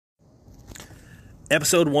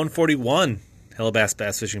Episode 141, Hellabass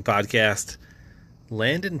Bass Fishing Podcast.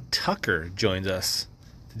 Landon Tucker joins us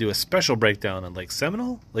to do a special breakdown on Lake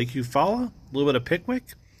Seminole, Lake Eufaula, a little bit of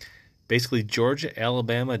Pickwick, basically Georgia,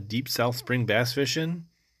 Alabama, deep south spring bass fishing.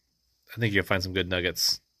 I think you'll find some good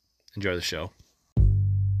nuggets. Enjoy the show.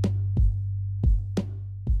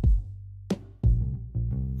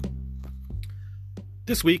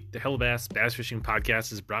 This week, the Hellabass Bass Fishing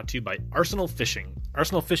Podcast is brought to you by Arsenal Fishing.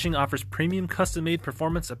 Arsenal Fishing offers premium custom-made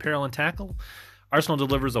performance apparel and tackle. Arsenal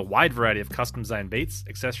delivers a wide variety of custom-designed baits,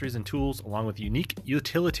 accessories, and tools, along with unique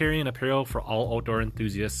utilitarian apparel for all outdoor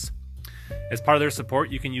enthusiasts. As part of their support,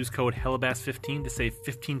 you can use code HELLABASS15 to save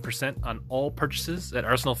 15% on all purchases at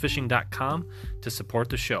arsenalfishing.com to support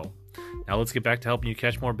the show. Now let's get back to helping you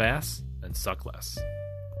catch more bass and suck less.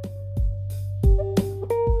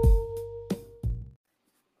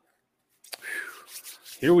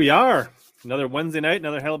 Here we are, another Wednesday night,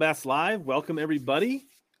 another Hellabass Live. Welcome everybody.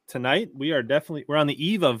 Tonight we're on the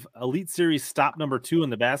eve of Elite Series stop number 2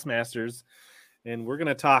 in the Bassmasters, and we're going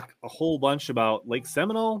to talk a whole bunch about Lake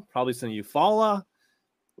Seminole, probably some Eufaula,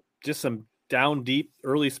 just some down deep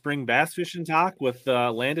early spring bass fishing talk with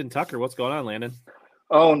Landon Tucker. What's going on, Landon?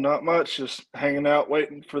 Oh, not much. Just hanging out,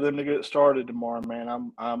 waiting for them to get started tomorrow,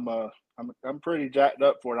 man. I'm pretty jacked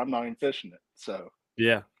up for it. I'm not even fishing it, so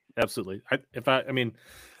Yeah. Absolutely.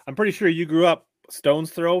 I'm pretty sure you grew up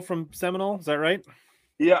stone's throw from Seminole. Is that right?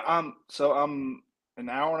 Yeah. I'm an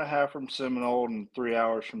hour and a half from Seminole and 3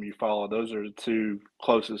 hours from Eufaula. Those are the two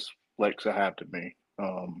closest lakes I have to me.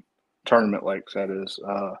 Tournament lakes, that is.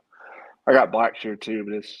 I got Blackshear too,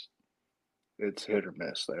 but it's hit or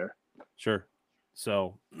miss there. Sure.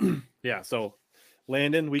 So, yeah. So,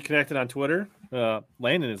 Landon, we connected on Twitter.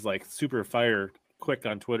 Landon is like super fire quick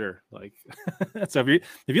on Twitter, like so if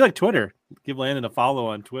you like Twitter, give Landon a follow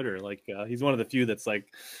on Twitter. Like he's one of the few that's like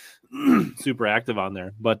super active on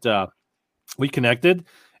there. But we connected,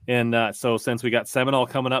 and so since we got Seminole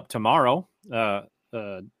coming up tomorrow, if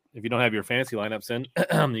you don't have your fantasy lineups in,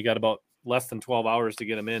 you got about less than 12 hours to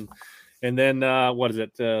get them in. And then what is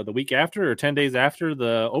it, the week after or 10 days after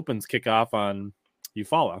the Opens kick off on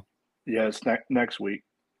Eufaula? Yeah, it's next week,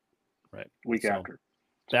 right? Week after,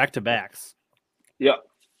 back to backs. Yep.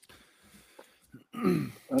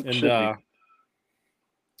 And the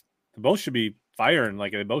both should be firing,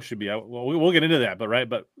 like they both should be out. Well, we'll get into that,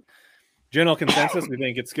 but general consensus, we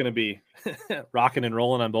think it's going to be rocking and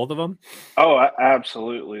rolling on both of them. Oh,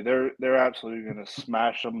 absolutely. They're absolutely going to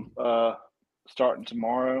smash them starting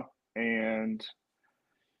tomorrow, and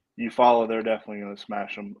Eufaula, they're definitely going to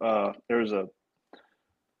smash them. There was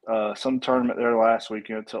some tournament there last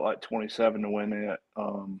weekend. It took like 27 to win it.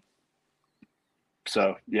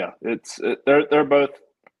 So yeah, they're both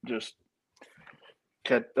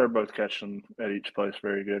catching at each place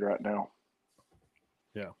very good right now.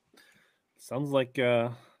 Yeah, sounds like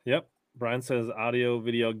yep. Brian says audio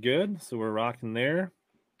video good, so we're rocking there.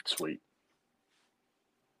 Sweet.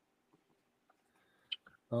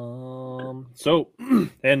 So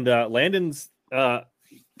and Landon's kind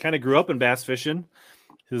of grew up in bass fishing.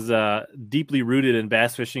 He's deeply rooted in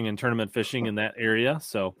bass fishing and tournament fishing in that area.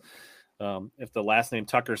 So if the last name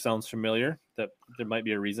Tucker sounds familiar, that there might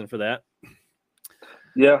be a reason for that.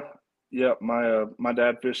 Yeah. My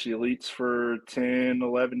dad fished the elites for 10,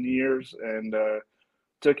 11 years, and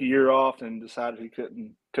took a year off and decided he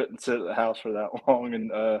couldn't sit at the house for that long,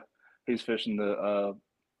 and he's fishing the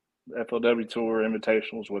FLW Tour,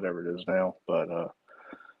 Invitationals, whatever it is now. But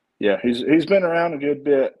yeah, he's been around a good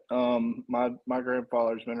bit. My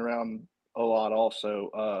grandfather's been around a lot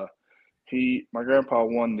also. My grandpa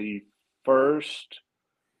won the first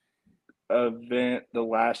event the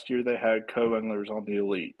last year they had co-anglers on the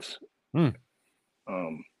elites.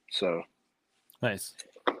 So nice.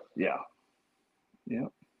 Yeah.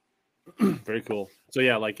 Very cool. So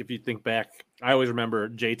yeah, like if you think back, I always remember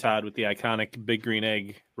J Todd with the iconic Big Green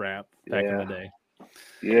Egg wrap back in the day.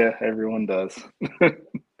 Yeah, everyone does.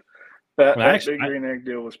 That Big Green Egg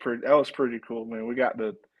deal was pretty cool, man. We got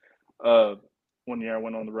to one year I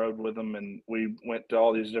went on the road with them, and we went to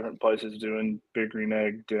all these different places doing Big Green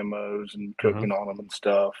Egg demos and cooking on them and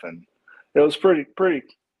stuff, and it was pretty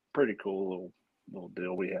cool little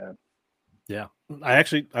deal we had. Yeah, I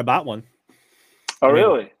bought one. Oh,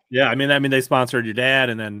 really? Yeah, I mean they sponsored your dad,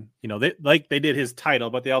 and then they did his title,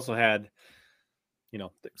 but they also had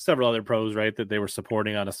several other pros, right, that they were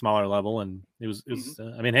supporting on a smaller level, and it was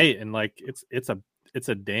I mean, hey, and like it's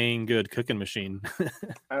a dang good cooking machine.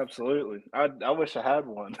 Absolutely. I wish I had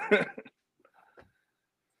one.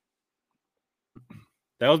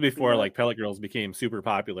 That was before like pellet grills became super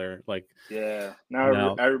popular. Like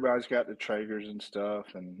now everybody's got the Traegers and stuff,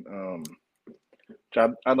 and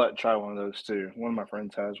I'd like to try one of those too. One of my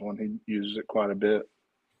friends has one. He uses it quite a bit.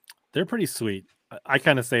 They're pretty sweet. I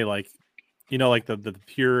kind of say like, like the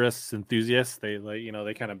purists, enthusiasts, they like,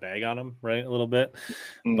 they kind of bag on them, right? A little bit.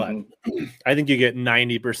 But I think you get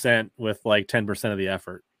 90% with like 10% of the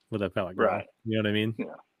effort with a pellet grill. Right. You know what I mean? Yeah.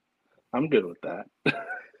 I'm good with that.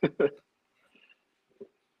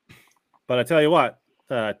 But I tell you what,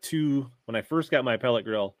 when I first got my pellet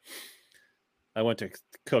grill, I went to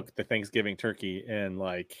cook the Thanksgiving turkey, and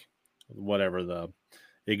like whatever, the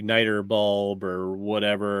igniter bulb or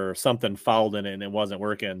whatever, something fouled in it and it wasn't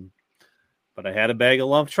working. But I had a bag of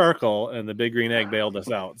lump charcoal, and the Big Green Egg bailed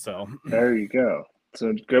us out. So there you go.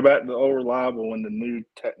 So go back to the old reliable when the new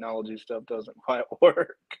technology stuff doesn't quite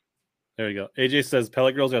work. There you go. AJ says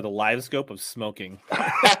pellet grills are the live scope of smoking.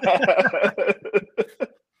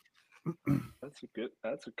 That's a good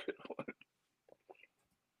one.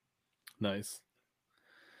 Nice.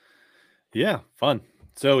 Yeah, fun.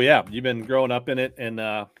 So yeah, you've been growing up in it, and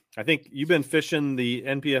I think you've been fishing the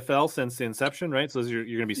NPFL since the inception, right? So you're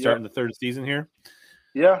going to be starting the third season here.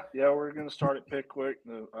 Yeah, we're going to start at Pickwick.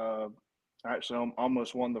 Actually, I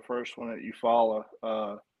almost won the first one at Eufaula.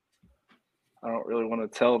 I don't really want to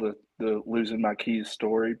tell the losing my keys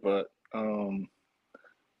story, but the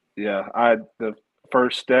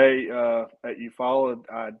first day at Eufaula,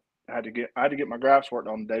 I had to get my graphs worked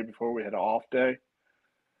on the day before we had an off day,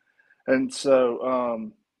 and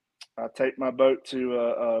so I take my boat to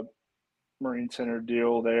a Marine Center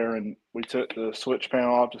deal there, and we took the switch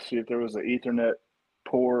panel off to see if there was an Ethernet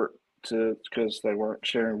port because they weren't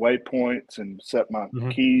sharing waypoints, and set my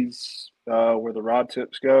keys where the rod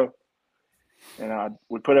tips go. And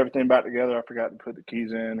we put everything back together. I forgot to put the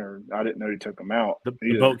keys in, or I didn't know he took them out.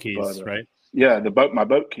 The boat keys, right? Yeah, my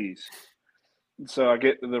boat keys. So I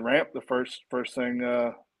get to the ramp the first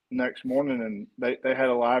thing next morning, and they had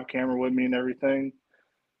a live camera with me and everything.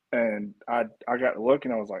 And I got to look,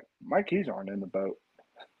 and I was like, my keys aren't in the boat.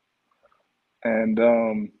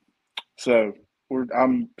 And so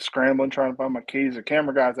I'm scrambling trying to find my keys. The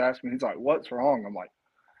camera guy's asking me, he's like, "What's wrong?" I'm like,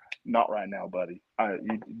 "Not right now, buddy.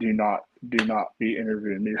 You do not be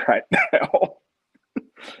interviewing me right now."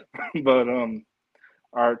 But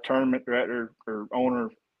our tournament director or owner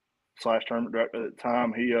 / tournament director at the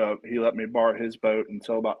time, he let me borrow his boat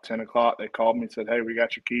until about 10 o'clock. They called me and said, "Hey, we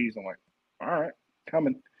got your keys." I'm like, "All right,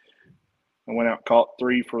 coming." I went out and caught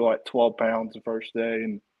 3 for like 12 pounds the first day,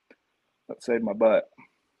 and that saved my butt.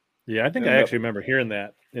 Yeah, I think I actually remember hearing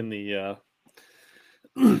that in the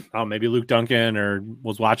maybe Luke Duncan or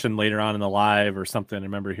was watching later on in the live or something. I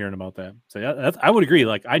remember hearing about that. So yeah, I would agree.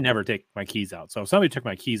 Like I never take my keys out. So if somebody took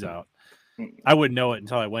my keys out, I wouldn't know it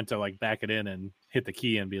until I went to like back it in and hit the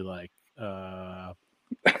key and be like,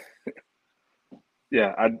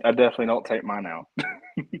 Yeah, I definitely don't take mine out.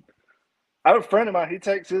 I have a friend of mine, he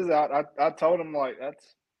takes his out. I told him like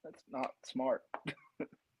that's not smart.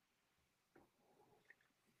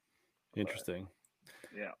 Interesting.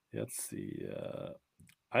 Yeah. Let's see.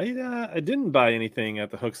 I didn't buy anything at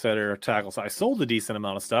the hook setter or tackle, so I sold a decent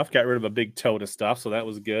amount of stuff. Got rid of a big tote of stuff, so that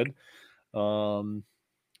was good.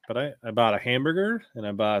 But I bought a hamburger and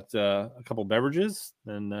I bought a couple beverages,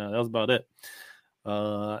 and that was about it.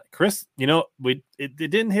 Chris, it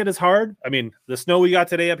didn't hit as hard. I mean, the snow we got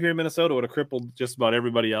today up here in Minnesota would have crippled just about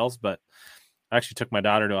everybody else, but I actually took my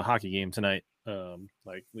daughter to a hockey game tonight.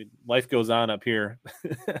 Life goes on up here,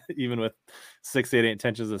 even with 6, 8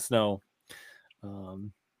 inches of snow.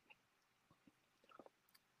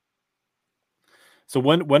 So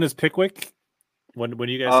when is Pickwick? When do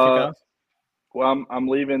you guys kick off? Well, I'm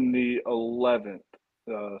leaving the 11th,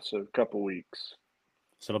 so a couple weeks.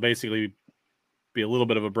 So it'll basically be a little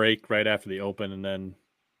bit of a break right after the Open, and then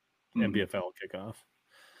NPFL kickoff.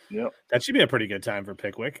 Yep, that should be a pretty good time for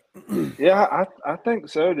Pickwick. Yeah, I think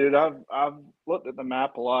so, dude. I've looked at the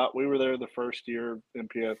map a lot. We were there the first year in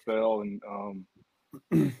PFL, and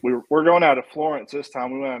we're going out of Florence this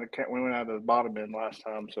time. We went out of the bottom end last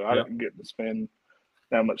time, so I didn't get to spend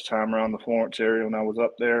that much time around the Florence area when I was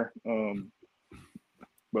up there.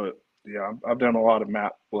 But yeah, I've done a lot of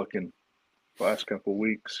map looking the last couple of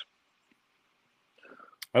weeks.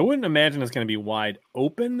 I wouldn't imagine it's going to be wide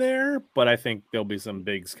open there, but I think there'll be some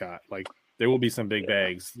big Scott. Like there will be some big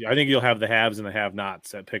bags. I think you'll have the haves and the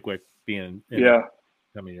have-nots at Pickwick being in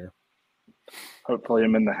coming year. Hopefully,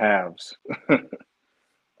 I'm in the halves.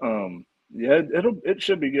 It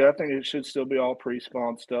should be good. I think it should still be all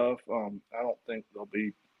pre-spawn stuff. I don't think they'll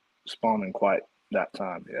be spawning quite that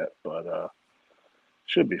time yet, but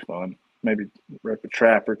should be fun. Maybe rip a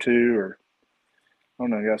trap or two, or I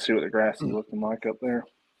don't know. You got to see what the grass is looking like up there.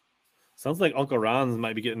 Sounds like Uncle Ron's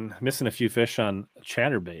might be missing a few fish on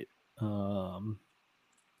chatterbait.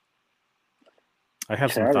 I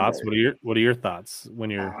have some thoughts. What are your thoughts when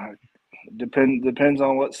you're? Depends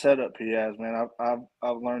on what setup he has, man.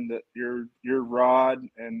 I've learned that your rod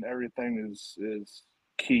and everything is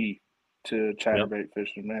key to chatterbait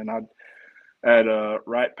fishing, man. At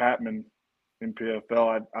Wright Patman in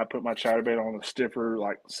PFL, I put my chatterbait on a stiffer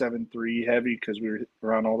like 7.3 heavy because we were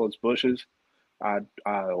around all those bushes. I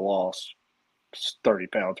lost 30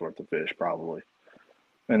 pounds worth of fish probably,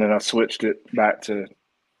 and then I switched it back to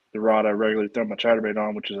the rod I regularly throw my chatterbait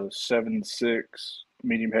on, which is a 7.6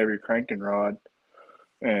 medium heavy cranking rod,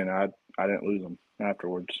 and I didn't lose them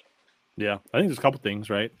afterwards. Yeah, I think there's a couple things,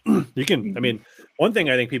 right? You can, I mean, one thing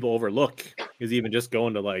I think people overlook is even just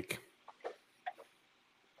going to like,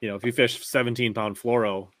 if you fish 17-pound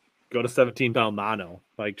fluoro, go to 17-pound mono,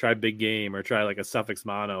 like try big game or try like a Suffix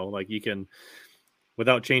mono. Like you can,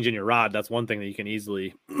 without changing your rod, that's one thing that you can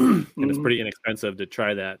easily, and it's pretty inexpensive to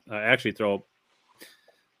try that. I actually throw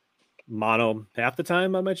mono half the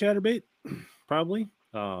time on my chatterbait, probably.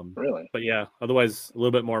 Really? But yeah, otherwise a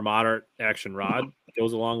little bit more moderate action rod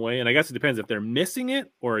goes a long way. And I guess it depends if they're missing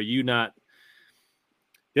it or are you not.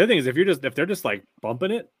 The other thing is if they're just like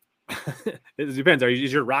bumping it, it depends.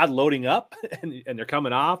 Is your rod loading up and they're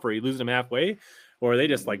coming off, or are you losing them halfway, or are they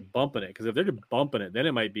just like bumping it? Because if they're just bumping it, then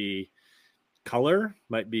it might be color,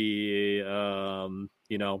 might be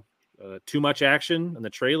too much action on the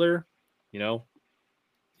trailer. You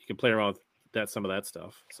can play around with some of that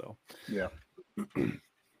stuff. So yeah. I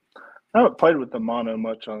haven't played with the mono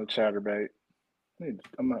much on the chatterbait.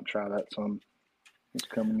 I might try that some. It's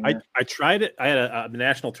coming in. I tried it. I had a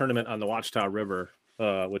national tournament on the Watchtower River,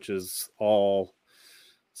 which is all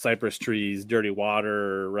cypress trees, dirty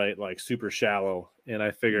water, right? Like super shallow. And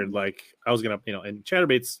I figured like I was going to, and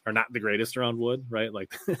chatterbaits are not the greatest around wood, right?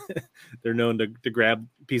 Like they're known to grab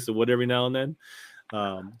a piece of wood every now and then.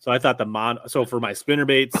 So I thought so for my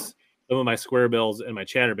spinnerbaits, some of my square bills and my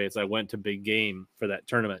chatterbaits, I went to big game for that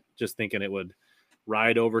tournament, just thinking it would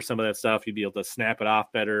ride over some of that stuff. You'd be able to snap it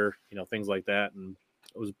off better, things like that. And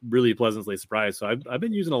I was really pleasantly surprised. So I've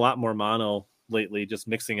been using a lot more mono lately, just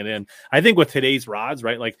mixing it in. I think with today's rods,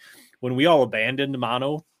 right? Like when we all abandoned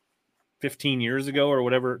mono 15 years ago or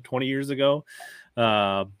whatever, 20 years ago,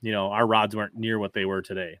 our rods weren't near what they were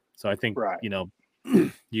today. So I think, right.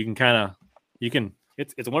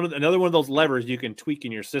 It's another one of those levers you can tweak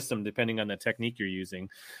in your system depending on the technique you're using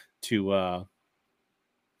to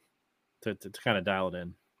kind of dial it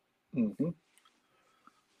in. Mm-hmm.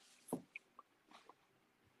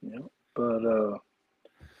 Yeah, but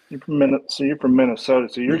you're from Minnesota,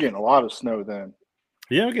 so you're getting a lot of snow then.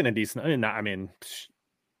 Yeah, we're getting a decent.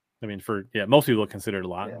 Most people consider it a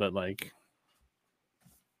lot, but like.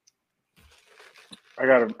 I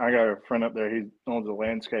got a friend up there. He owns a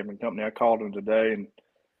landscaping company. I called him today, and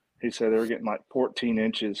he said they were getting like 14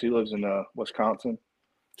 inches. He lives in Wisconsin.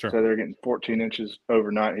 Sure. So they're getting 14 inches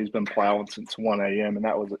overnight. He's been plowing since 1 a.m., and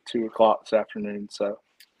that was at 2 o'clock this afternoon. So,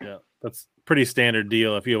 yeah, that's pretty standard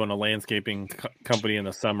deal. If you own a landscaping company in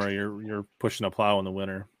the summer, you're pushing a plow in the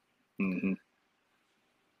winter. Mm-hmm.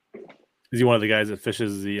 Is he one of the guys that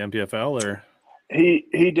fishes the MPFL, or?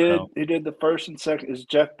 He did. Oh. He did the first and second. Is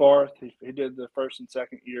Jeff Barth? He did the first and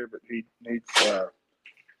second year, but he's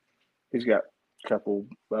got a couple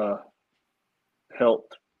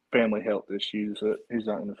family health issues that he's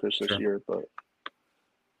not going to fish this year. But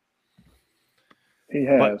he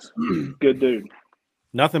has good dude.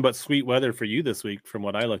 Nothing but sweet weather for you this week, from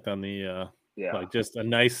what I looked on the like just a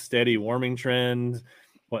nice steady warming trend.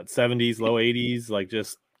 70s, low 80s, like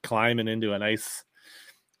just climbing into a nice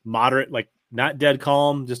moderate, like. Not dead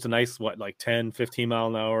calm, just a nice, 10, 15 mile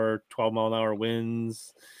an hour, 12 mile an hour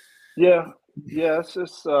winds. Yeah. It's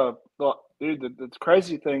just, dude, the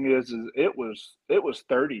crazy thing is it was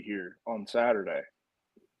 30 here on Saturday.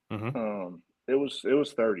 Mm-hmm. It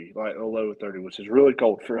was 30, like a low of 30, which is really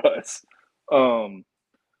cold for us.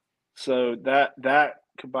 So that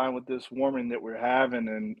combined with this warming that we're having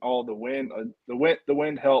and all the wind, the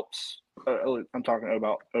wind helps. I'm talking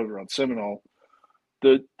about over on Seminole.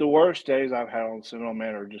 The worst days I've had on Seminole,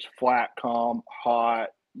 man, are just flat, calm, hot,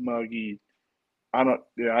 muggy. I don't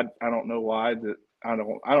know why that I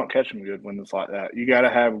don't catch them good when it's like that. You got to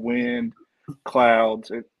have wind,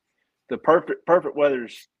 clouds. The perfect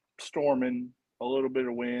weather's storming, a little bit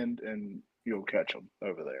of wind, and you'll catch them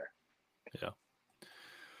over there. Yeah,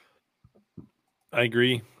 I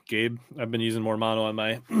agree, Gabe. I've been using more mono on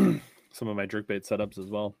my some of my jerkbait setups as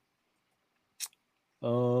well.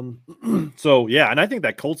 So yeah, and I think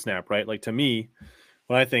that cold snap, right? Like to me,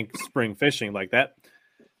 when I think spring fishing like that,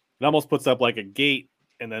 it almost puts up like a gate,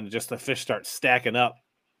 and then just the fish start stacking up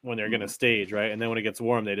when they're going to stage, right? And then when it gets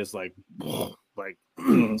warm, they just like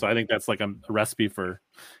So I think that's like a recipe for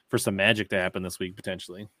some magic to happen this week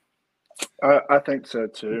potentially. I think so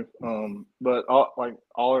too. But all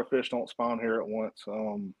our fish don't spawn here at once.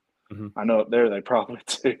 I know up there they probably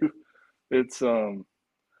do. It's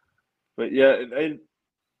but yeah,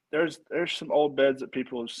 there's some old beds that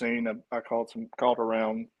people have seen. I called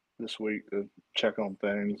around this week to check on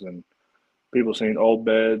things, and people seen old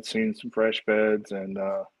beds, seen some fresh beds, and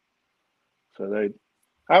so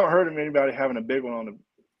I haven't heard of anybody having a big one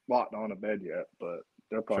locked on a bed yet, but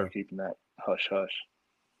they're probably keeping that hush hush.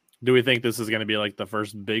 Do we think this is going to be like the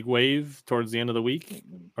first big wave towards the end of the week,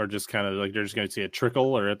 or just kind of like they're just going to see a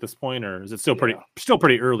trickle, or at this point, or is it still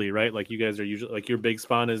pretty early, right? Like you guys are usually like your big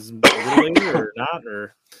spawn is a little later or not,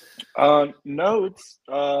 or no, it's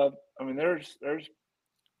I mean there's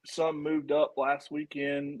some moved up last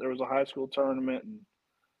weekend. There was a high school tournament, and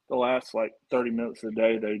the last like 30 minutes of the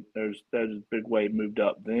day, there's a big wave moved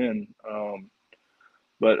up then.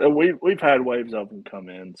 But we've had waves of them come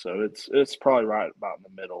in, so it's probably right about in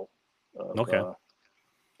the middle of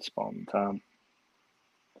spawning time.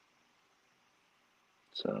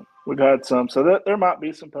 So we've had some. So there might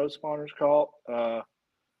be some post spawners caught,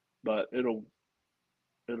 but it'll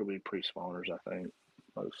be pre spawners, I think,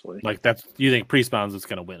 mostly. Like that's you think pre spawns is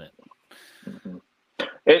going to win it? Mm-hmm.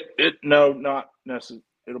 No, not necessarily.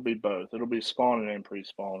 It'll be both. It'll be spawning and pre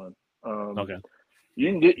spawning. Okay.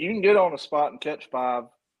 You can get on a spot and catch 5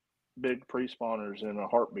 big pre spawners in a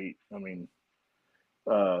heartbeat. I mean,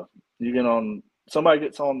 somebody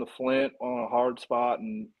gets on the Flint on a hard spot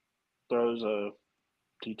and throws a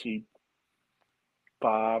TT5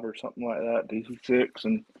 or something like that, DC6,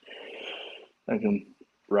 and they can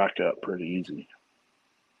rack up pretty easy.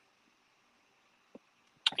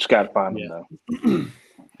 Just got to find them though.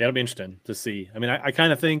 That'll be interesting to see. I mean, I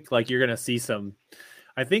kind of think like you're going to see some.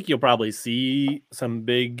 I think you'll probably see some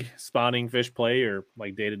big spawning fish play or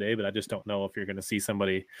like day to day, but I just don't know if you're going to see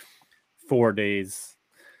somebody 4 days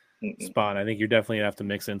spawn. I think you're definitely going to have to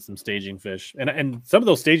mix in some staging fish, and some of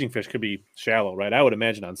those staging fish could be shallow, right? I would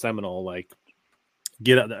imagine on Seminole, like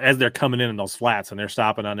as they're coming in those flats and they're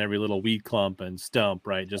stopping on every little weed clump and stump,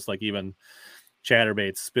 right? Just like even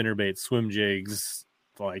chatterbaits, spinnerbaits, swim jigs,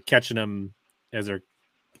 like catching them as they're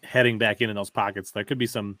heading back in those pockets. There could be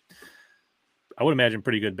some, I would imagine,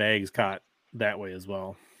 pretty good bags caught that way as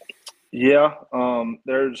well. Yeah,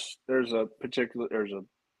 there's a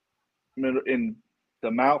middle in the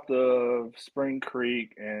mouth of Spring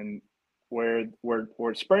Creek and where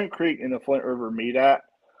Spring Creek and the Flint River meet at.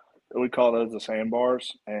 We call those the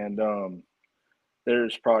sandbars, and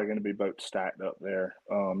there's probably going to be boats stacked up there.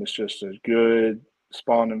 It's just a good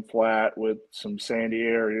spawning flat with some sandy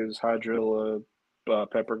areas, hydrilla,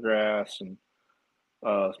 peppergrass, and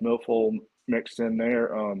milfoil mixed in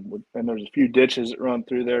there. And there's a few ditches that run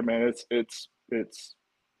through there. Man, it's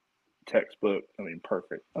textbook. I mean,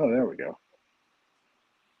 perfect. Oh, there we go.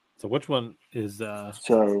 So which one is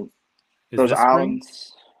so is those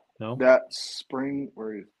islands? No, that's Spring.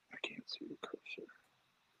 Where is, I can't see the cursor.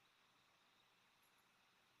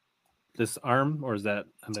 This arm, or is that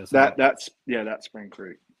that's Spring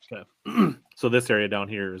Creek. Okay. So this area down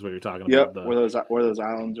here is what you're talking about. Yep, where those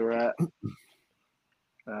islands are at.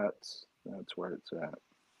 That's where it's at.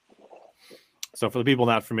 So for the people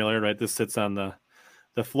not familiar, right, this sits on the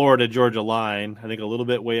Florida Georgia line. I think a little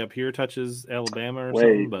bit way up here touches Alabama or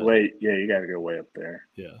something. But yeah, you got to go way up there.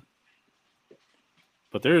 Yeah,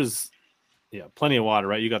 but there's plenty of water,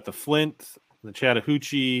 right? You got the Flint, the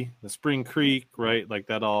Chattahoochee, the Spring Creek, right? Like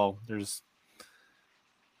that all. There's,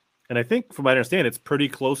 and I think from what I understand, it's pretty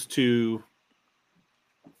close to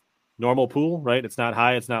normal pool, right? It's not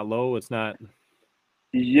high, it's not low, it's not.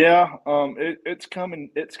 Yeah, it's coming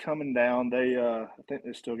down. They I think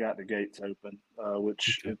they still got the gates open,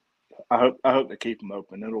 which I hope they keep them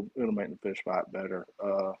open. It'll make the fish bite better.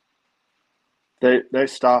 They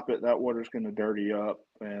stop it. That water's going to dirty up,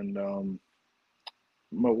 and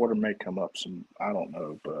more water may come up some. I don't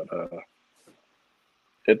know, but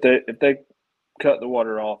if they cut the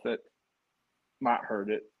water off, it might hurt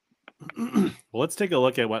it. Well, let's take a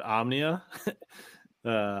look at what Omnia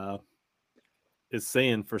is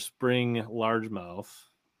saying for spring largemouth.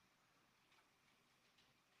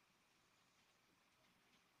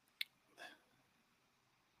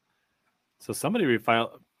 So somebody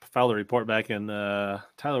filed a report back in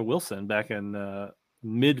Tyler Wilson back in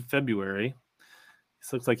mid-February.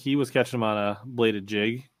 This looks like he was catching them on a bladed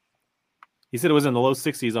jig. He said it was in the low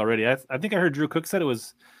 60s already. I think I heard Drew Cook said it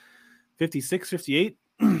was 56, 58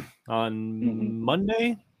 on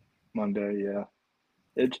Monday. Monday, yeah.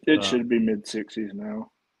 It should be mid-60s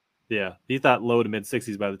now. Yeah, he thought low to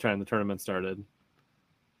mid-60s by the time the tournament started.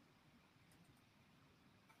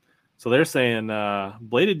 So they're saying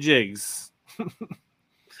bladed jigs.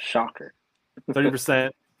 Shocker. 30%,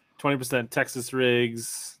 20% Texas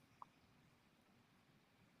rigs.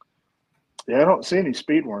 Yeah, I don't see any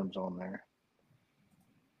speed worms on there.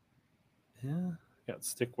 Yeah, got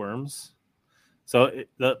stick worms. So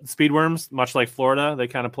the speed worms, much like Florida, they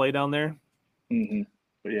kind of play down there. Mm-hmm.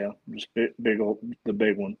 But yeah, just big old, the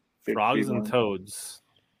big one. Big Frogs and worm. toads.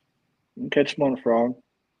 You can catch them on a frog.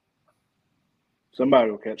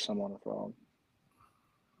 Somebody will catch some on a frog.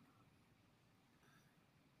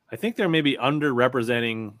 I think they're maybe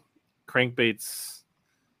underrepresenting crankbaits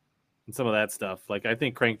and some of that stuff. Like I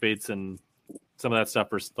think crankbaits and some of that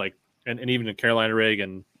stuff are like, and even a Carolina rig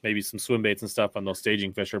and maybe some swim baits and stuff on those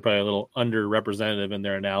staging fish are probably a little underrepresented in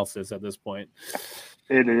their analysis at this point.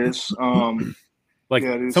 It is. Like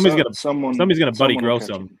yeah, dude, somebody's gonna Buddy Gross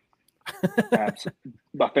them. Absolutely.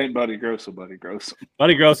 I think Buddy Gross will Buddy Gross them.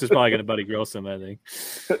 Buddy Gross is probably gonna Buddy Gross them, I think.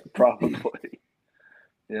 Probably.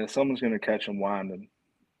 Yeah, someone's gonna catch them winding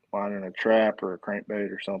a trap or a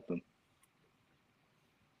crankbait or something.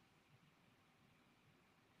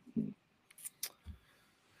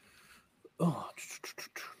 Oh.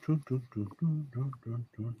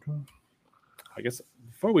 I guess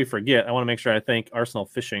before we forget, I want to make sure I thank Arsenal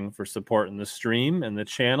Fishing for supporting the stream and the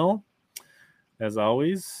channel, as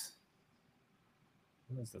always.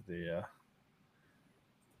 What is it?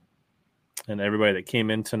 And everybody that came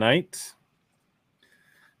in tonight.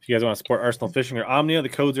 If you guys want to support Arsenal Fishing or Omnia, the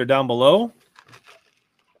codes are down below.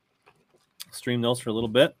 Stream those for a little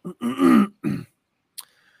bit.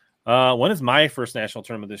 When is my first national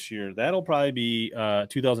tournament this year? That'll probably be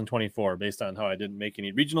 2024, based on how I didn't make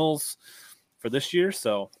any regionals for this year.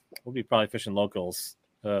 So we'll be probably fishing locals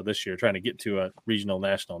this year, trying to get to a regional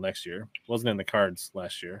national next year. Wasn't in the cards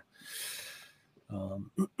last year.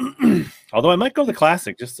 Although I might go to the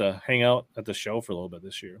Classic just to hang out at the show for a little bit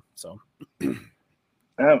this year. So I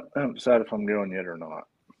haven't decided if I'm going yet or not.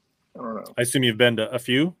 I don't know. I assume you've been to a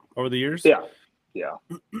few over the years? Yeah.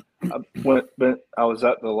 I was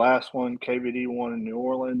at the last one, KVD one in New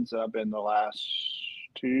Orleans. I've been the last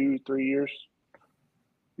 2-3 years.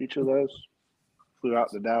 Each of those. Flew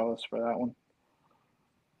out to Dallas for that one.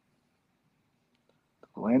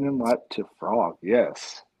 Landon liked to frog.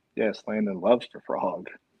 Yes, Landon loves to frog.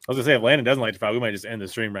 I was gonna say, if Landon doesn't like to frog, we might just end the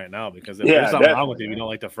stream right now, because if there's something wrong with you, you don't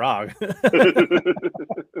like to frog.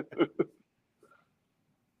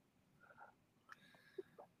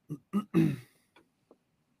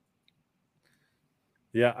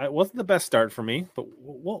 Yeah, it wasn't the best start for me, but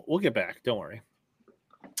we'll get back. Don't worry.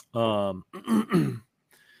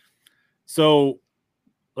 So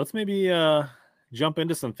let's maybe jump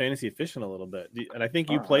into some fantasy fishing a little bit. And I think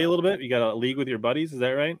you play a little bit. You got a league with your buddies. Is that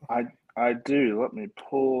right? I do. Let me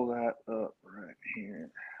pull that up right here.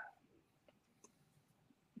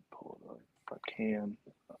 Pull it up if I can.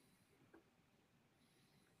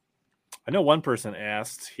 I know one person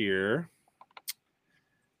asked here,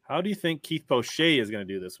 how do you think Keith Poche is going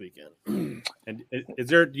to do this weekend? And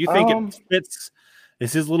do you think it fits?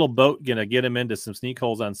 Is his little boat going to get him into some sneak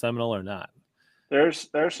holes on Seminole or not? There's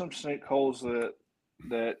some sneak holes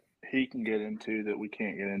that he can get into that we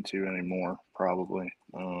can't get into anymore, probably.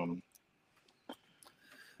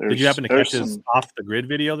 Did you happen to catch his off the grid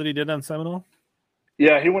video that he did on Seminole?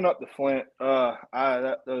 Yeah, he went up the Flint.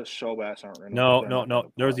 Those shoal bass aren't really.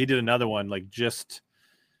 No. He did another one like just.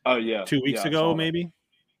 Oh yeah, 2 weeks ago, maybe.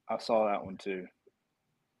 I saw that one too.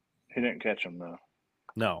 He didn't catch him though.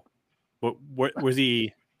 No, what was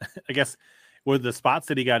he? I guess were the spots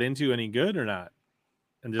that he got into any good or not?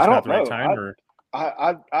 And just not the right time, or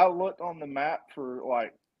I looked on the map for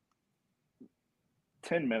like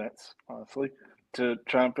 10 minutes, honestly, to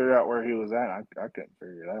try and figure out where he was at. I couldn't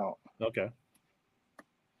figure it out. Okay.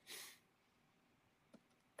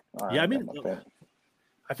 Yeah, I mean,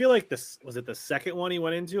 I feel like this was it the second one he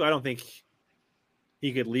went into. I don't think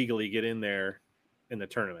he could legally get in there in the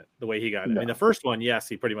tournament the way he got in. No. I mean, the first one, yes,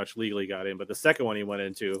 he pretty much legally got in, but the second one he went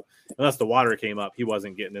into, unless the water came up, he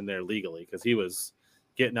wasn't getting in there legally because he was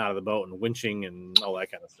getting out of the boat and winching and all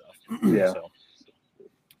that kind of stuff. Yeah. So,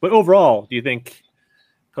 but overall, do you think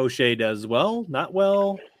Poche does well? Not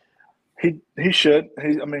well? He should.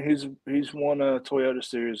 He's won a Toyota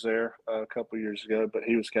Series there a couple years ago, but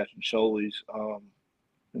he was catching shoalies.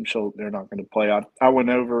 And so they're not going to play. I went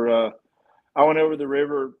over the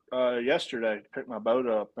river yesterday to pick my boat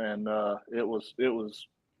up, and it was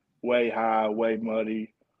way high, way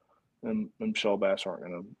muddy, and them shoal bass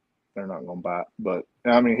they're not going to bite. But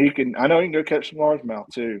I mean, I know he can go catch some largemouth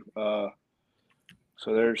too.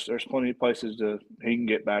 So there's plenty of places he can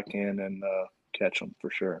get back in and catch them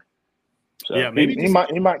for sure. So yeah, maybe he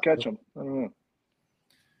might catch them. I don't know.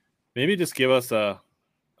 Maybe just give us a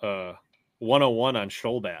 101 on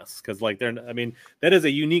shoal bass, because like that is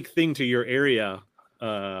a unique thing to your area,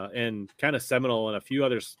 and kind of Seminole and a few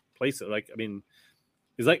other places. Like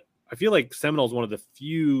it's like I feel like Seminole is one of the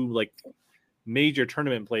few like major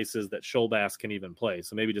tournament places that shoal bass can even play.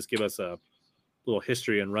 So maybe just give us a little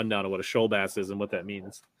history and rundown of what a shoal bass is and what that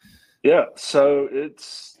means. Yeah, so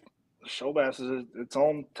shoal bass is its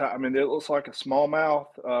own. I mean, it looks like a smallmouth,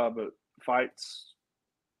 but fights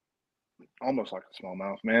almost like a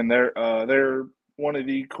smallmouth. Man, they're one of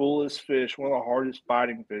the coolest fish, one of the hardest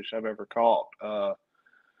biting fish I've ever caught.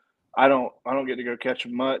 I don't get to go catch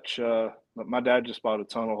them much, but my dad just bought a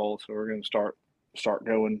tunnel hole, so we're going to start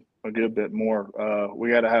going a good bit more. You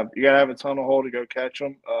got to have a tunnel hole to go catch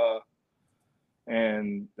them.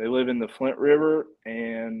 And they live in the Flint River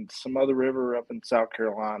and some other river up in South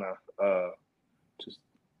Carolina. Just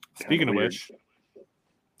speaking of weird. which,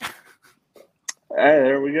 hey,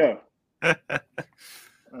 there we go.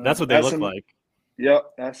 That's what they look like.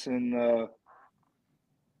 Yep, that's in.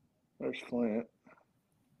 There's Flint.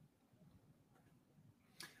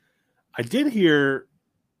 I did hear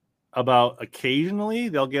about occasionally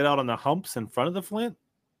they'll get out on the humps in front of the Flint,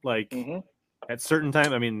 like at certain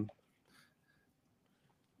time. I mean,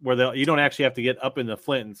 where you don't actually have to get up in the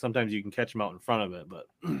Flint, and sometimes you can catch them out in front of it. But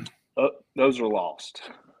those are lost.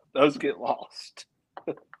 Those get lost.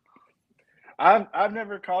 I've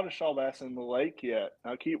never caught a shoal bass in the lake yet.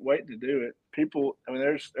 I keep waiting to do it. People, I mean,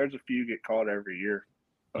 there's a few get caught every year.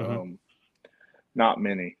 Not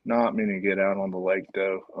many get out on the lake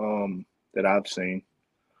though. That I've seen.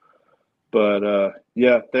 But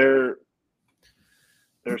yeah, they're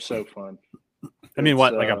so fun. I mean,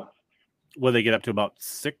 what will they get up to about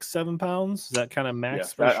 6-7 pounds? Is that kind of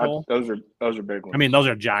max for a shoal? Those are big ones. I mean, those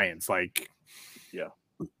are giants. Like, yeah.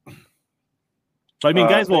 So I mean,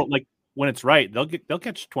 guys will like when it's right, they'll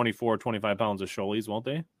catch 24, 25 pounds of shoalies, won't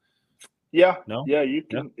they? Yeah. No. Yeah, you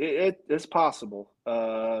can. Yeah. It's possible.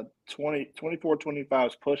 24, 25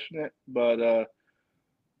 is pushing it, but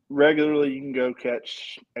regularly you can go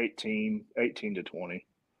catch 18 to 20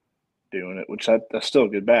 doing it, which that's still a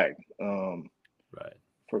good bag. Right.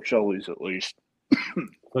 For shoalies at least.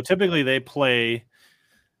 So typically they play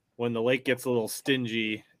when the lake gets a little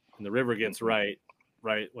stingy and the river gets right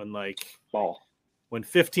when like when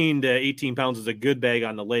 15 to 18 pounds is a good bag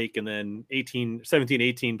on the lake, and then 18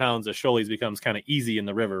 pounds of shoalies becomes kind of easy in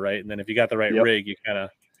the river, right? And then if you got the right rig, you kind of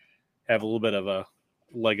have a little bit of a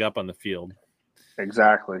leg up on the field.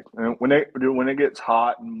 Exactly. And when it gets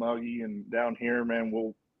hot and muggy and down here, man,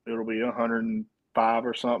 it'll be 105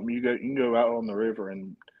 or something. You can go out on the river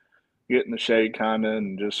and get in the shade kind of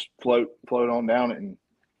and just float on down it and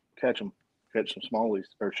catch some smallies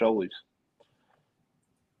or shoalies.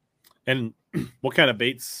 And what kind of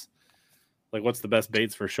baits? Like, what's the best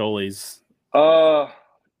baits for shoalies? Chatterbait.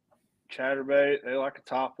 They like a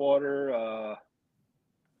topwater.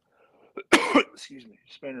 Excuse me.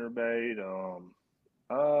 Spinnerbait.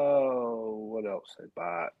 What else they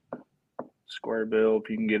bite? Square bill. If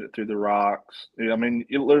you can get it through the rocks. I mean,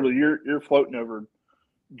 you're floating over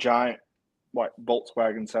giant, like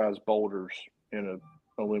Volkswagen sized boulders in an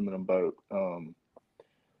aluminum boat,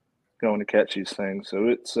 going to catch these things.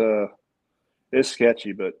 So it's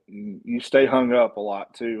sketchy, but you stay hung up a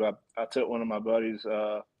lot too. I took one of my buddies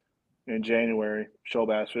in January shoal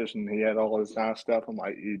bass fishing. He had all his nice stuff. I'm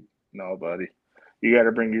like, no, buddy, you got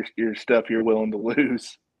to bring your stuff you're willing to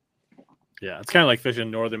lose. Yeah, it's kind of like fishing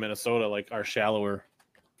northern Minnesota, like our shallower,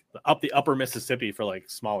 up the upper Mississippi for like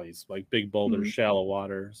smallies, like big boulders, shallow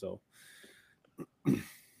water. So cool.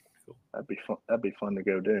 That'd be fun. That'd be fun to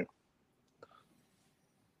go do.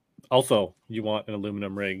 Also, you want an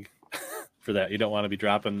aluminum rig for that. You don't want to be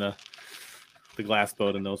dropping the glass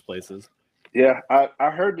boat in those places. Yeah, I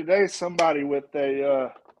heard today somebody with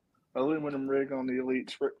a aluminum rig on the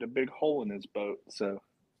Elite ripped a big hole in his boat, so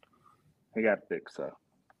they got to fix that.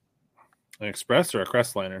 An Express or a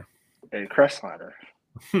Crestliner? A Crestliner.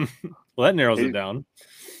 Well, that narrows it down.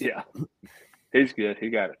 Yeah, he's good. He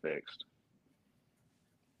got it fixed.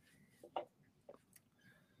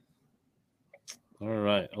 All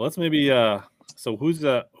right, let's maybe. So who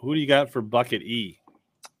do you got for Bucket E?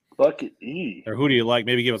 Bucket E. Or who do you like?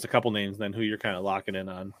 Maybe give us a couple names, then who you're kind of locking in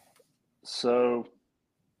on. So,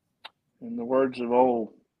 in the words of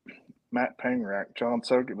old Matt Pangrack, John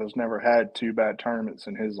Soket has never had 2 bad tournaments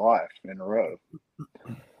in his life in a row.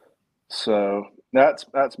 So that's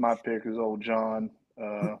my pick is old John.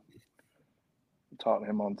 Talked to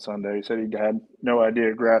him on Sunday. He said he had no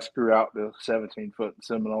idea grass grew out to 17-foot in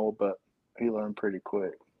Seminole, but he learned pretty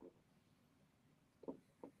quick.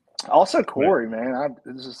 Also Corey, man. I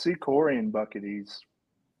see Corey in Bucket E's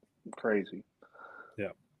crazy. Yeah.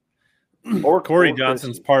 Or Corey or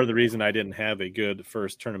Johnson's Christie. part of the reason I didn't have a good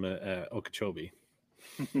first tournament at Okeechobee.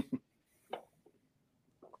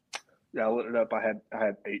 Yeah, I looked it up. I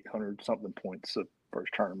had 800 something points the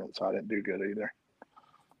first tournament, so I didn't do good either.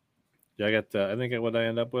 Yeah, I got. I think what I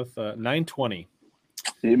end up with 920.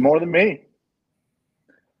 More than me.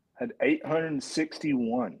 Had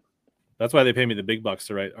 861. That's why they pay me the big bucks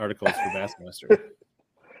to write articles for Bassmaster.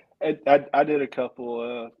 I did a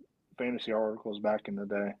couple fantasy articles back in the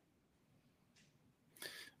day.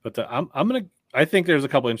 But I think there's a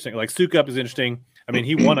couple interesting. Like Sukup is interesting. I mean,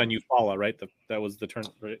 he won on Eufaula, right? That was the turn,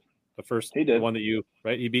 right? The first, He did. the one that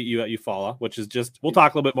he beat you at Eufaula, which is just. We'll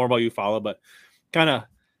talk a little bit more about Eufaula, but kind of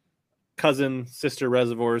cousin sister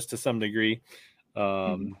reservoirs to some degree.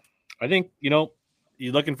 I think you're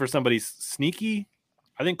looking for somebody sneaky.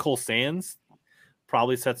 I think Cole Sands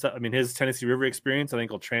probably sets up. I mean, his Tennessee River experience I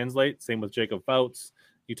think will translate. Same with Jacob Fouts.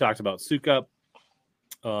 You talked about Sukup.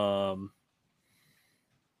 I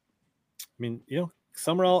mean,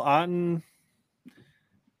 Summerall, Otten.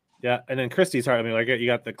 Yeah, and then Christie's hard. I mean, like you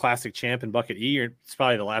got the classic champ and Bucket E. It's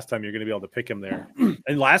probably the last time you're going to be able to pick him there.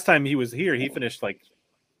 And last time he was here, he finished like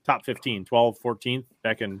top 15, 12, 14th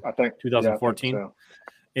back in 2014. So.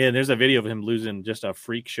 And there's a video of him losing just a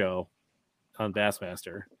freak show on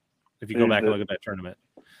Bassmaster. If you go back and look at that tournament,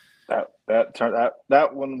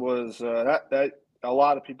 that one was that a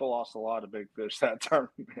lot of people lost a lot of big fish that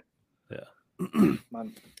tournament. Yeah,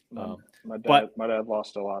 my dad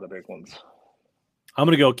lost a lot of big ones. I'm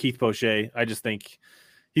gonna go Keith Poche. I just think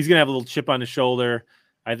he's gonna have a little chip on his shoulder.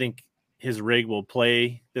 I think his rig will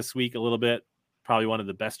play this week a little bit. Probably one of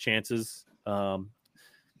the best chances.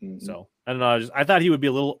 So I don't know. I thought he would be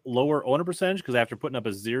a little lower owner percentage because after putting up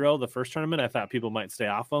a 0 the first tournament, I thought people might stay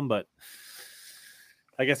off him, but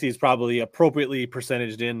I guess he's probably appropriately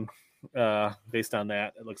percentaged in based on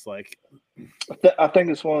that. It looks like. I think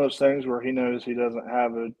it's one of those things where he knows he doesn't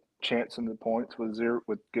have a chance in the points with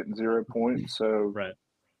getting 0 points. So right,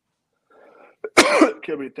 it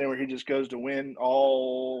could be a thing where he just goes to win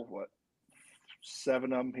all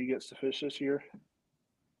 7 of them he gets to fish this year.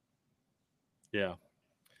 Yeah.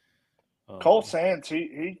 Cole Sands,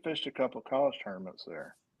 he fished a couple of college tournaments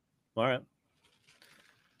there. All right.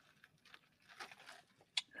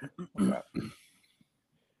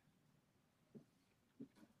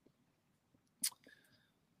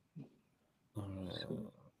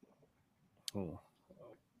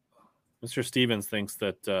 Mr. Stevens thinks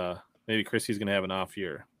that maybe Christie's going to have an off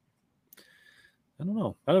year. I don't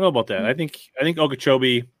know about that. I think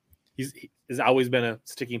Okeechobee, has always been a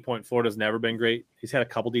sticking point. Florida's never been great. He's had a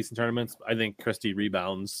couple decent tournaments. I think Christie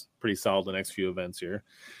rebounds pretty solid the next few events here.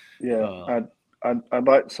 Yeah, I'd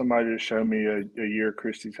like somebody to show me a year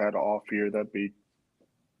Christie's had an off year. That'd be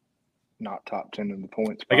not top 10 in the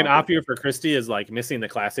points. Probably. Like an off year for Christie is like missing the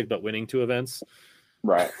Classic but winning 2 events.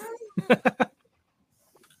 Right.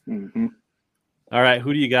 All right,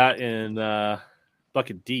 who do you got in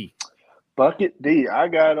Bucket D? Bucket D. I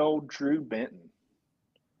got old Drew Benton.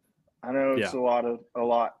 I know it's a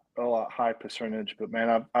lot high percentage, but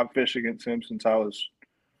man, I've fished against him since I was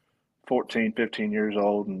 14, 15 years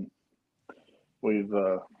old, and we've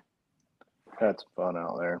had some fun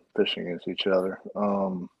out there fishing against each other.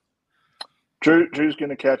 Drew's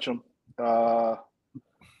gonna catch him. I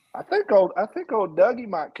think old Dougie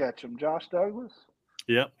might catch him. Josh Douglas.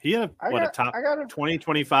 Yeah, he had a top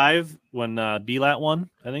 20-25 when BLAT won.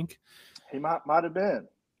 I think he might have been.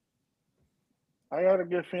 I got a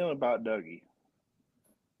good feeling about Dougie.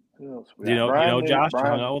 Who else? Do you know Josh?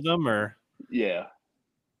 Hung out with him or? Yeah.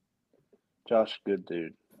 Josh, good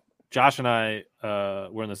dude. Josh and I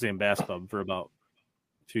were in the same bass club for about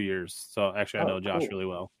 2 years, so actually I know Josh really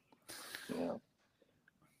well. Yeah.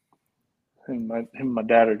 Him and my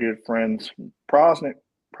dad are good friends. Prosnick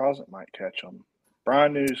might catch him.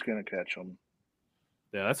 Brian New's gonna catch him.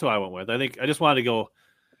 Yeah, that's who I went with. I think I just wanted to go.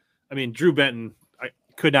 I mean, Drew Benton, I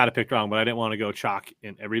could not have picked wrong, but I didn't want to go chalk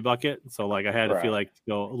in every bucket. So like I had to feel like to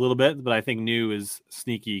go a little bit, but I think New is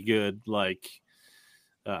sneaky good. Like,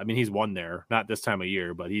 I mean, he's won there, not this time of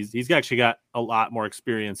year, but he's actually got a lot more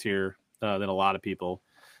experience here than a lot of people.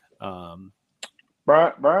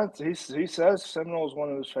 Brian, he says Seminole is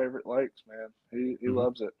one of his favorite lakes, man. He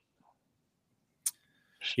loves it.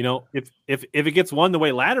 You know, if it gets won the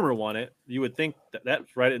way Latimer won it, you would think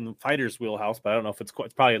that's right in the fighter's wheelhouse, but I don't know if it's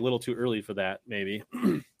probably a little too early for that, maybe.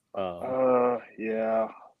 Yeah.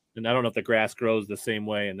 And I don't know if the grass grows the same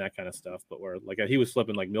way and that kind of stuff, but where like he was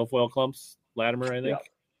flipping like milfoil clumps, Latimer, I think.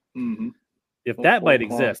 Yeah. Mm-hmm. If that bite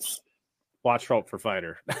exists, watch out for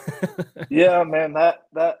fighter. Yeah, man,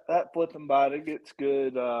 that flipping bite, it gets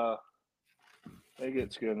good. It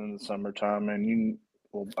gets good in the summertime, and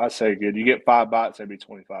I say good. You get 5 bites every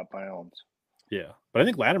 25 pounds. Yeah, but I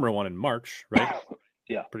think Latimer won in March, right?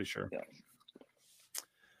 Yeah, pretty sure. Yeah.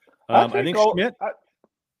 I think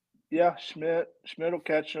Schmidt. Schmidt will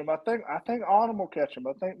catch him. I think Autumn will catch him.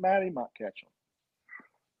 I think Maddie might catch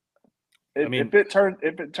him. If it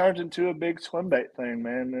turns into a big swim bait thing,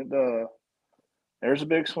 man, there's a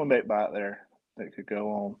big swim bait bite there that could go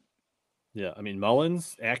on. Yeah, I mean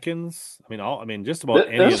Mullins, Atkins. Just about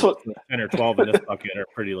any of the 10 or 12 in this bucket are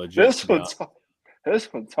pretty legit. This one's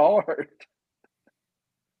hard.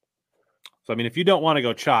 So if you don't want to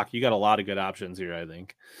go chalk, you got a lot of good options here. I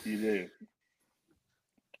think you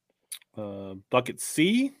do. Bucket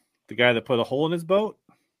C, the guy that put a hole in his boat,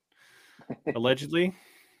 allegedly,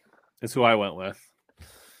 is who I went with.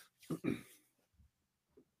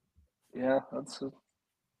 Yeah, that's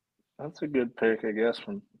a good pick, I guess.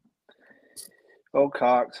 From old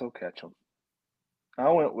Cox, he'll catch him. I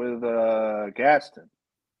went with Gaston.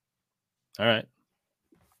 All right,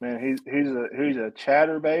 man, he's a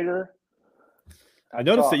chatterbaiter. I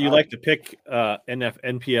noticed that you like to pick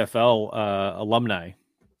NPFL alumni.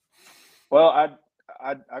 Well,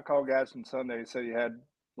 I called Gaston Sunday. He said he had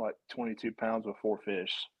like 22 pounds with 4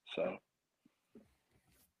 fish. So,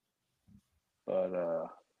 but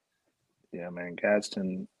yeah, man,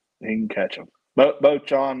 Gaston, he can catch them. Both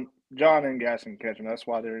John and Gaston can catch them. That's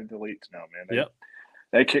why they're in the elites now, man.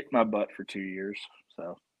 They kicked my butt for 2 years.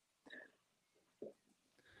 So.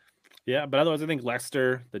 Yeah, but otherwise, I think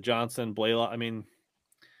Lester, the Johnson, Blaylock.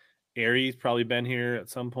 Aries probably been here at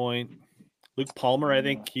some point. Luke Palmer, I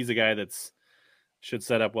think he's a guy that's should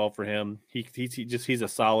set up well for him. He's a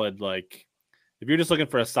solid, like, if you're just looking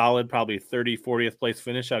for a solid, probably 30, 40th place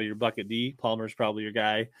finish out of your bucket D, Palmer's probably your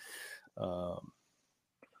guy.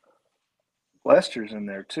 Lester's in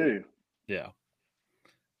there too. Yeah.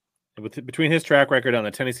 Between his track record on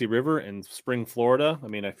the Tennessee River and Spring, Florida,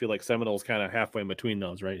 I feel like Seminole's kind of halfway in between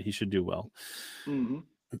those, right? He should do well. Mm-hmm.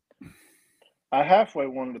 I halfway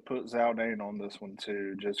wanted to put Zaldane on this one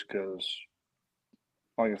too, just because,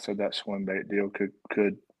 like I said, that swim bait deal could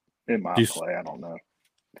it might play. I don't know.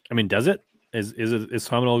 Does it? Is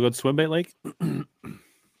Seminole a good swim bait lake?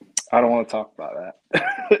 I don't want to talk about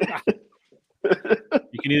that.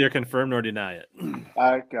 You can neither confirm nor deny it.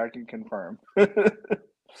 I can confirm.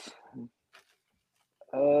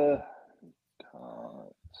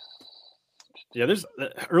 Yeah, there's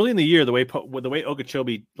early in the year the way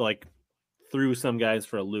Okeechobee threw some guys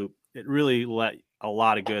for a loop. It really let a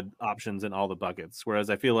lot of good options in all the buckets. Whereas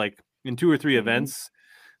I feel like in 2 or 3 events,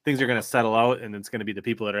 things are going to settle out, and it's going to be the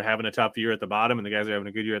people that are having a tough year at the bottom, and the guys are having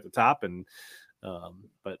a good year at the top. And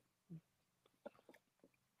but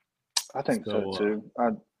I think so too.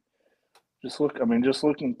 Just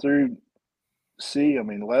looking through C.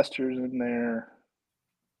 Lester's in there.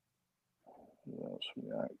 What else we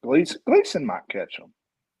got? Gleason might catch them.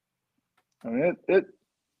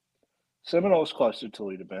 Seminole's close to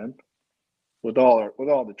Toledo Bend with all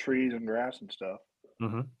the trees and grass and stuff.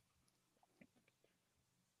 Mm-hmm.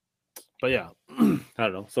 But yeah, I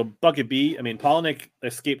don't know. So bucket B, Polnick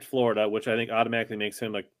escaped Florida, which I think automatically makes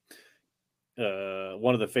him one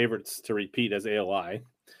of the favorites to repeat as ALI.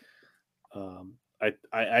 I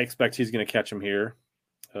expect he's going to catch him here.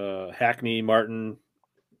 Hackney, Martin,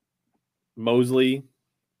 Mosley.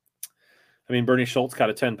 Bernie Schultz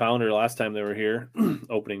caught a 10-pounder last time they were here,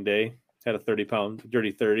 opening day. Had a 30-pound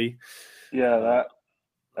dirty 30. Yeah,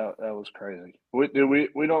 that was crazy. We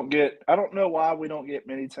don't get. I don't know why we don't get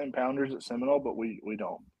many 10-pounders at Seminole, but we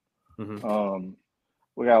don't. Mm-hmm.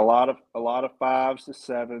 We got a lot of 5s to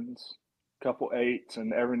 7s, couple 8s,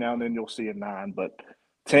 and every now and then you'll see a 9. But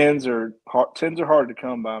 10s are hard to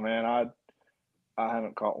come by, man. I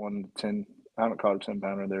haven't caught one 10. I haven't caught a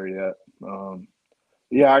 10-pounder there yet.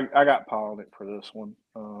 Yeah, I got Polnick for this one.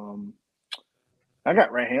 I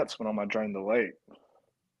got Ray Hanson on my Drain the Lake.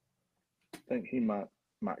 I think he might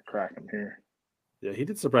crack him here. Yeah, he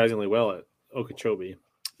did surprisingly well at Okeechobee.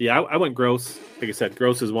 Yeah, I went Gross. Like I said,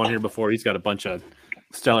 Gross has won here before. He's got a bunch of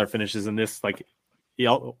stellar finishes in this. We're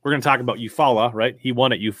going to talk about Eufaula, right? He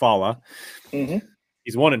won at Eufaula. Mm-hmm.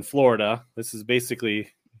 He's won in Florida. This is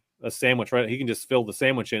basically a sandwich, right? He can just fill the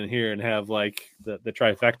sandwich in here and have the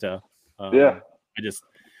trifecta. Yeah.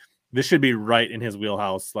 This should be right in his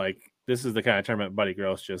wheelhouse. This is the kind of tournament Buddy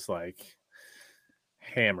Gross just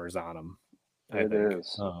hammers on him. I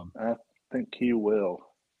think he will.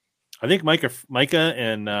 I think Micah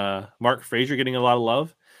and Mark Frazier getting a lot of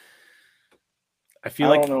love. I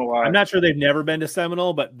don't know why. I'm not sure they've never been to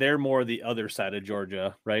Seminole, but they're more the other side of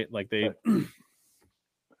Georgia, right?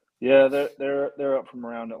 Yeah, they're up from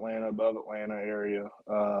around Atlanta, above Atlanta area.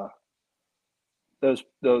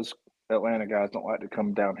 those Atlanta guys don't like to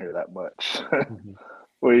come down here that much. Mhm.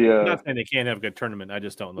 we I'm not saying they can't have a good tournament. I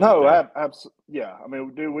just don't know that no, they're. yeah. I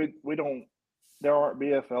mean, dude, we don't. There aren't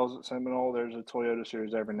BFLs at Seminole. There's a Toyota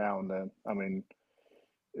Series every now and then. I mean,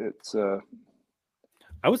 it's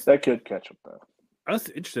I was they could catch them though. I was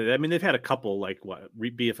interested. I mean, they've had a couple like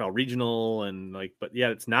BFL regional and like, but yeah,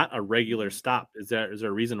 it's not a regular stop. Is there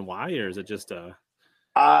a reason why, or is it just a?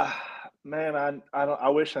 Man, I don't. I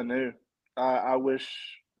wish I knew. I wish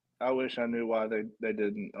I knew why they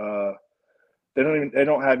didn't. They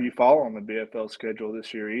don't have you follow on the BFL schedule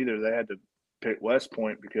this year either. They had to pick West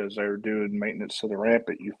Point because they were doing maintenance to the ramp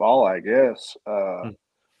at Eufaula, I guess. Hmm.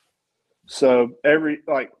 So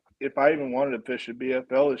if I even wanted to fish a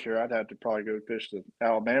BFL this year, I'd have to probably go fish the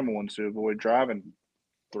Alabama ones to avoid driving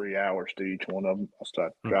 3 hours to each one of them. I'll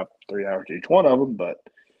start drive 3 hours to each one of them, but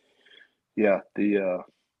yeah,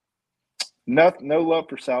 no love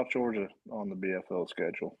for South Georgia on the BFL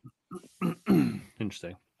schedule.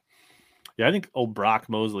 Interesting. Yeah, I think old Brock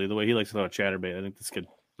Mosley, the way he likes to throw a chatterbait, I think this could,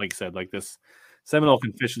 like you said, like this Seminole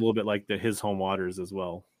can fish a little bit like his home waters as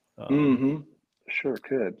well. Sure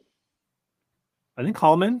could. I think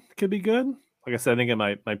Hallman could be good. Like I said, I think in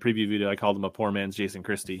my preview video, I called him a poor man's Jason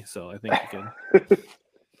Christie. So I think he can.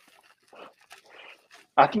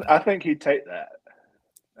 I think he'd take that.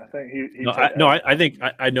 I think he'd I think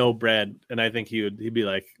I know Brad, and I think he'd be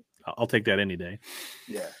like, I'll take that any day.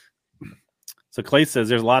 Yeah. So Clay says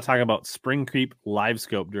there's a lot of talk about Spring Creek Live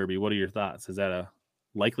Scope Derby. What are your thoughts? Is that a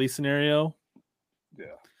likely scenario?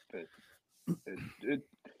 Yeah, it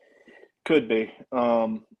could be.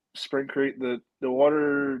 Spring Creek, the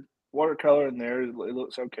watercolor in there, it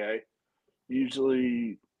looks okay.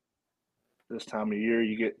 Usually this time of year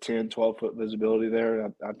you get 10, 12 foot visibility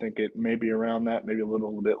there. I think it may be around that, maybe a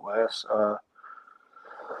little bit less.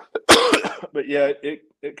 But yeah,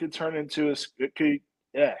 it could turn into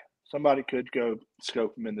somebody could go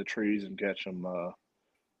scope them in the trees and catch them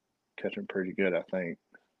pretty good, I think.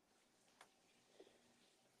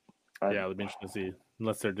 Yeah, it would be interesting to see,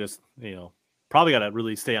 unless they're just, probably got to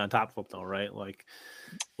really stay on top of them, though, right? Like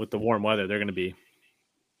with the warm weather, they're going to be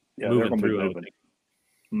moving through.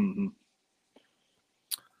 Mm-hmm.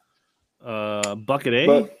 Bucket A.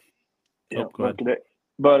 But, Bucket A.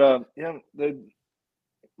 But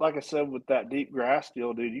like I said, with that deep grass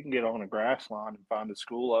deal, dude, you can get on a grass line and find a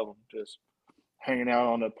school of them just hanging out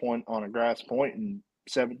on a grass point in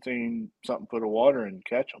 17 something foot of water and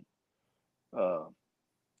catch them.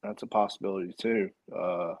 That's a possibility too.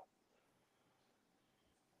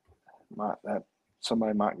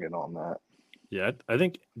 Somebody might get on that. Yeah, I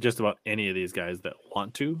think just about any of these guys that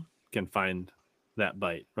want to can find that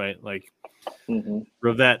bite, right? Like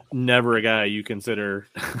Rivette, never a guy you consider.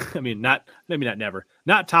 I mean, not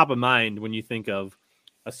top of mind when you think of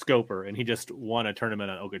a scoper, and he just won a tournament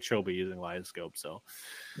on Okeechobee using live scope. So,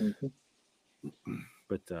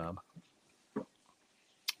 but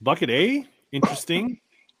Bucket A, interesting.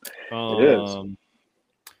 It is.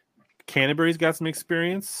 Canterbury's got some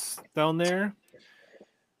experience down there.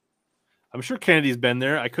 I'm sure Kennedy's been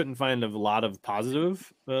there. I couldn't find a lot of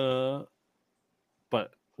positive, but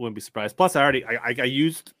wouldn't be surprised. Plus, I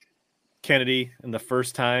used Kennedy in the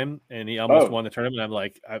first time, and he almost won the tournament. I'm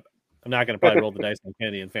like, I'm not going to probably roll the dice on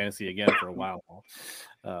Kennedy in fantasy again for a while.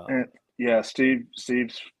 Yeah,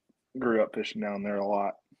 Steve's grew up fishing down there a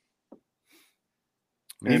lot.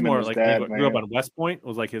 He's more like grew up on West Point.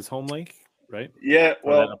 Was like his home lake, right? Yeah,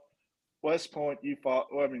 well, West Point,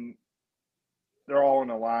 I mean, they're all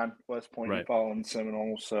in a line. West Point, you follow in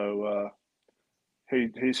Seminole, so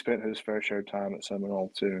he spent his fair share of time at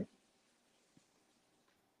Seminole too.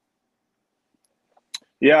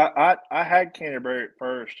 Yeah, I had Canterbury at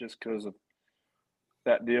first just because of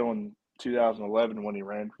that deal in 2011 when he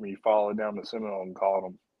ran for me, followed down to Seminole and caught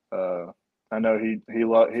him. I know he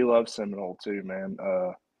loves Seminole too, man.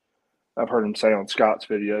 I've heard him say on Scott's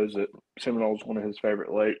videos that Seminole's one of his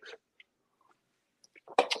favorite lakes.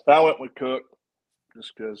 I went with Cook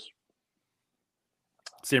just because.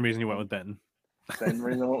 Same reason you went with Benton. Same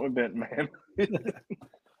reason I went with Benton, man.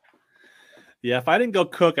 Yeah, if I didn't go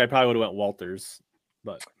Cook, I probably would have went Walters.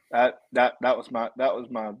 But that was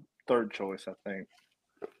my third choice, I think.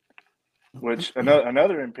 Which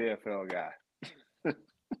another NPFL guy.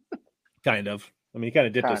 Kind of. I mean, he kind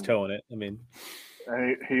of dipped his toe in it. I mean,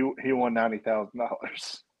 he won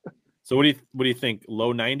 $90,000. So what do you think?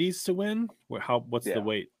 Low 90s to win? What's the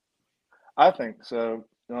weight? I think so.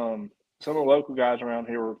 Some of the local guys around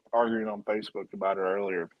here were arguing on Facebook about it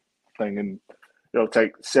earlier, thinking it'll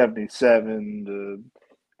take 77 to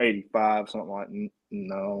 85, something like that.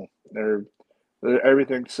 No,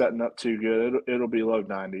 everything's setting up too good. It'll be low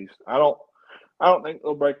 90s. I I don't think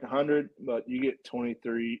they'll break 100, but you get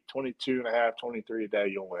 23, 22 and a half, 23 a day,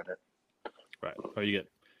 you'll win it. Right. Or you get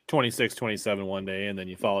 26, 27 one day, and then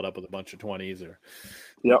you follow it up with a bunch of 20s. Or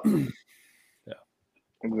Yep. Yeah.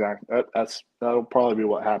 Exactly. That'll probably be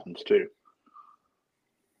what happens too.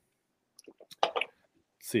 Let's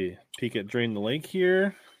see. Peek at Drain the Lake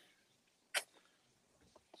here.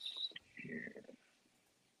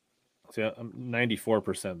 See, I'm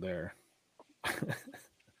 94% there.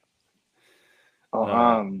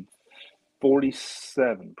 47%.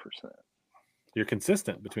 You're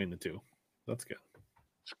consistent between the two. That's good.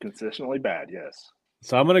 It's consistently bad, yes.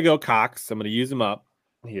 So I'm gonna go Cox. I'm gonna use him up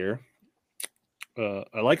here. I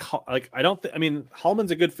mean,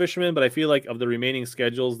 Hallman's a good fisherman, but I feel like of the remaining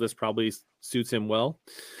schedules, this probably suits him well.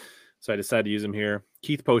 So I decided to use him here.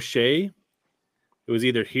 Keith Poche. It was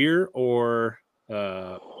either here or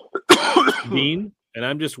Dean, and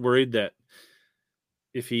I'm just worried that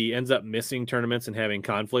if he ends up missing tournaments and having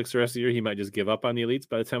conflicts the rest of the year, he might just give up on the elites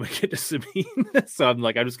by the time we get to Sabine. So I'm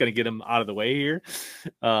just going to get him out of the way here.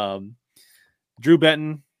 Drew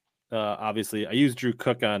Benton, obviously. I used Drew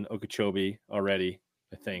Cook on Okeechobee already,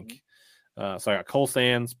 I think. So I got Cole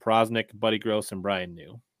Sands, Prosnick, Buddy Gross, and Brian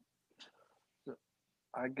New.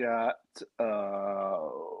 I got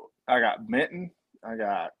Benton, I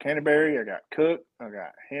got Canterbury, I got Cook, I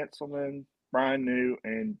got Hanselman, Brian New,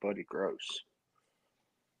 and Buddy Gross.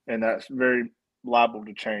 And that's very liable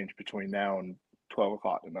to change between now and 12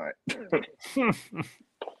 o'clock tonight. What's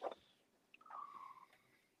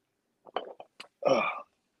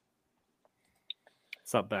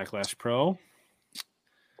up, Backlash Pro?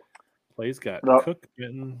 Play's got Cook,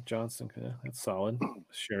 Benton, Johnson. That's solid.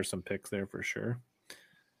 Share some picks there for sure.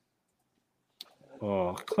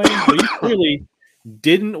 Oh, Clay, well, you clearly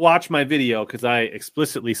didn't watch my video because I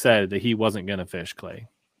explicitly said that he wasn't going to fish, Clay.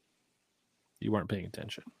 You weren't paying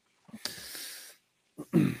attention.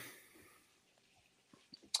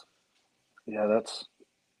 Yeah, that's...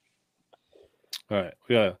 All right,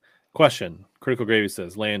 we got a question. Critical Gravy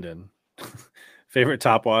says, Landon, favorite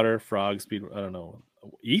topwater, frog, speed, I don't know,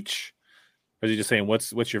 each? Or is he just saying,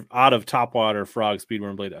 what's your out of topwater, frog,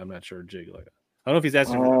 speedworm, blade? I'm not sure, jig. Like, I don't know if he's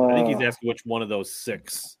asking. I think he's asking which one of those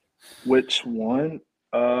 6. Which one?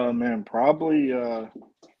 Man, probably the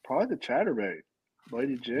chatterbait,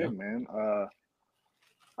 bladed jig, yeah. Man.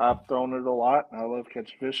 I've thrown it a lot, and I love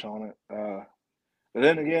catching fish on it. But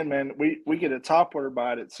then again, man, we get a topwater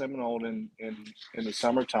bite at Seminole in the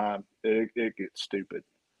summertime. It gets stupid.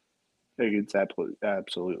 It gets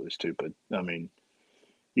absolutely stupid. I mean,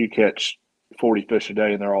 you catch 40 fish a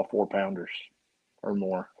day, and they're all 4-pounders or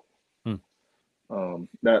more.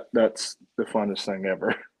 That's the funnest thing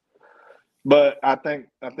ever. But I think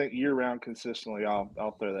year round consistently,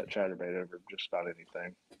 I'll throw that chatterbait over just about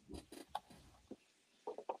anything.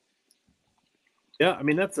 Yeah, I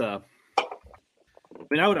mean I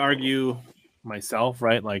would argue myself,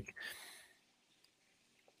 right? Like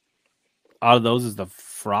out of those, is the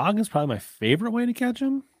frog is probably my favorite way to catch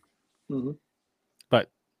them. Mm-hmm.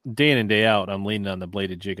 But day in and day out, I'm leaning on the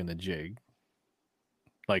bladed jig and the jig.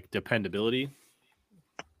 Like dependability.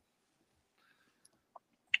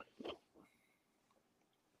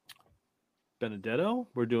 Benedetto,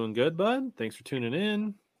 we're doing good, bud. Thanks for tuning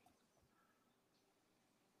in.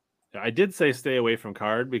 I did say stay away from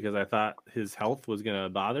Card because I thought his health was going to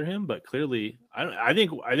bother him, but clearly, I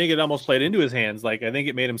think it almost played into his hands. Like I think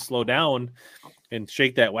it made him slow down and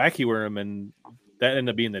shake that wacky worm, and that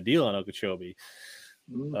ended up being the deal on Okeechobee.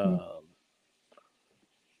 Mm-hmm.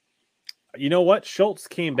 You know what? Schultz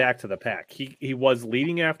came back to the pack. He was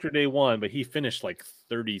leading after day 1, but he finished like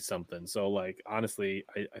 30 something. So like honestly,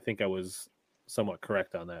 I think I was somewhat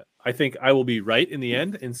correct on that. I think I will be right in the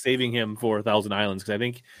end in saving him for Thousand Islands because I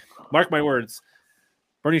think, mark my words,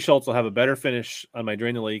 Bernie Schultz will have a better finish on my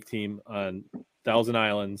Drain the Lake team on Thousand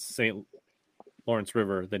Islands, St. Lawrence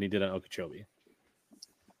River than he did on Okeechobee.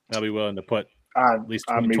 I'll be willing to put at least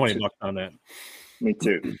 $20 on that. Me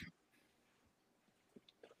too.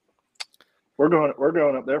 We're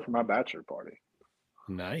going up there for my bachelor party.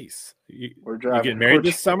 Nice. We're driving. You getting married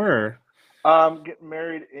this summer? Or? I'm getting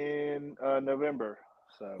married in November.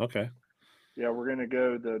 So okay. Yeah, we're gonna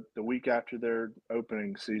go the week after their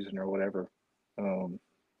opening season or whatever.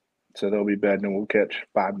 So they'll be bedding and we'll catch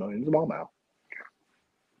 5 million smallmouth.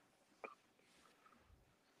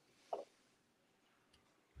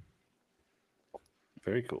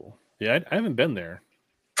 Very cool. Yeah, I haven't been there.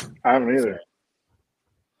 I haven't either.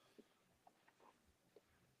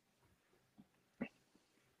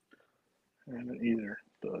 I haven't either,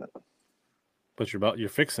 but you're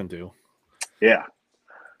fixing to. Yeah.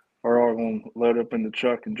 We're all going to load up in the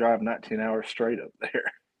truck and drive 19 hours straight up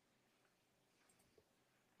there.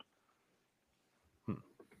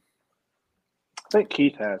 think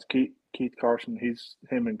Keith has. Keith Carson,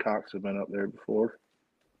 him and Cox have been up there before.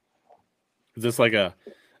 Is this like a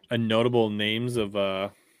notable names of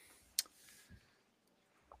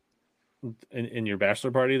in your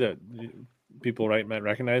bachelor party that people might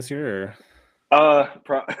recognize here, or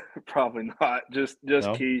probably not. Just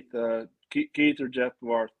no? Keith. Keith or Jeff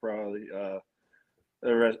Barth probably.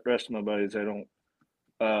 The rest of my buddies they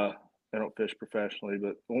don't fish professionally.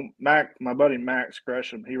 But my buddy Max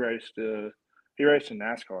Gresham, he raced in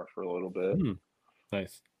NASCAR for a little bit.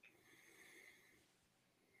 Nice.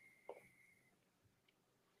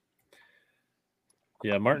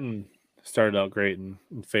 Yeah, Martin started out great and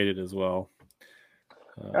faded as well.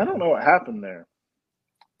 I don't know what happened there.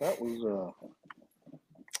 That was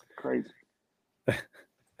crazy.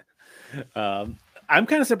 I'm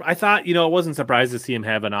kind of surprised. I thought, I wasn't surprised to see him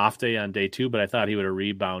have an off day on day 2, but I thought he would have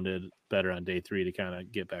rebounded better on day 3 to kind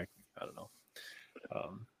of get back. I don't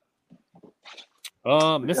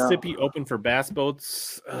know. Mississippi Open for bass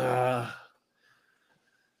boats. I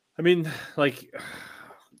mean, like,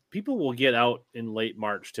 people will get out in late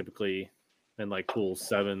March typically in like pools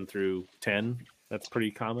 7 through 10. That's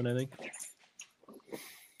pretty common, I think.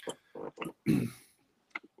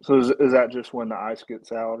 So is that just when the ice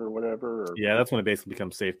gets out or whatever? Or? Yeah, that's when it basically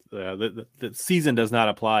becomes safe. The season does not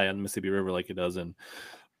apply on Mississippi River like it does in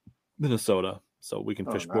Minnesota. So we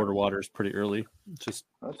can fish border waters pretty early. That's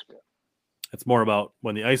good. It's more about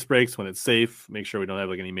when the ice breaks, when it's safe, make sure we don't have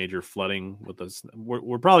like any major flooding with this.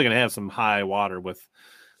 We're probably going to have some high water with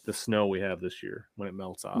the snow we have this year when it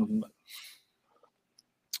melts off. Mm-hmm.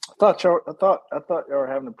 I thought y'all were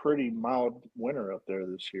having a pretty mild winter up there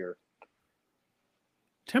this year.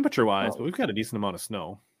 Temperature wise, but we've got a decent amount of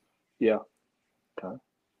snow. Yeah. Okay.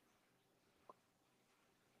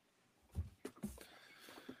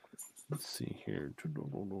 Let's see here.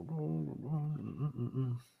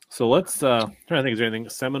 So let's trying to think, is there anything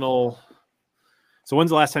Seminole? So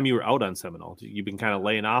when's the last time you were out on Seminole? You've been kind of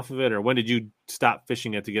laying off of it, or when did you stop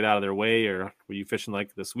fishing it to get out of their way, or were you fishing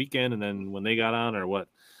like this weekend and then when they got on, or what?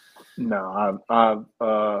 No,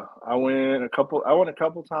 I went a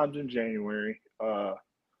couple times in January,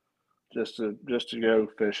 just to go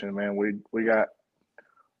fishing. Man, we got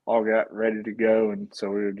ready to go, and so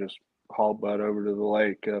we would just haul butt over to the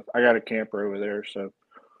lake. I got a camper over there, so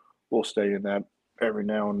we'll stay in that every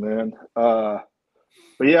now and then.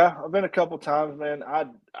 But yeah, I've been a couple times, man.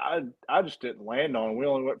 I just didn't land on them. We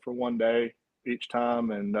only went for one day each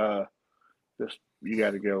time, and just you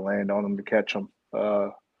got to go land on them to catch them.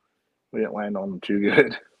 We didn't land on them too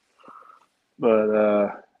good,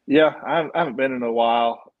 but yeah, I haven't been in a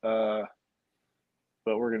while. But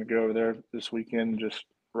we're gonna go over there this weekend and just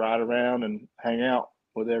ride around and hang out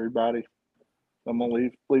with everybody. I'm gonna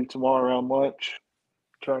leave tomorrow around lunch,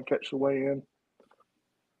 try and catch the way in.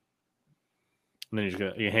 And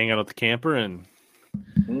then you hang out at the camper and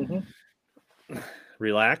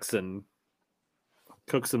relax and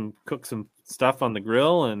cook some stuff on the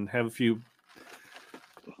grill and have a few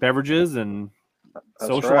beverages and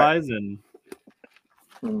socialize. Right.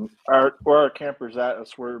 And where our camper's at,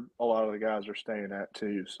 that's where a lot of the guys are staying at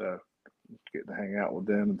too. So getting to hang out with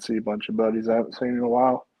them and see a bunch of buddies I haven't seen in a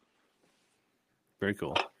while. Very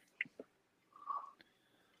cool.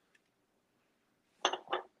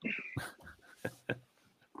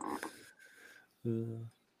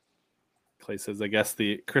 Clay says, I guess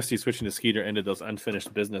the Christie switching to Skeeter ended those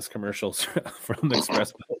unfinished business commercials from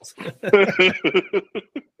Express Bills.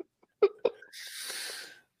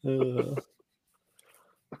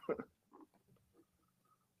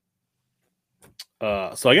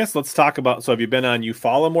 So I guess let's talk about. So have you been on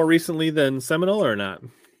Eufaula more recently than Seminole or not?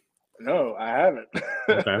 No, I haven't.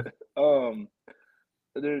 Okay.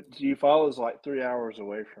 Eufaula is like 3 hours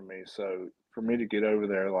away from me, so for me to get over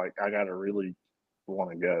there, like I gotta really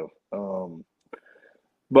want to go.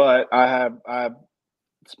 But I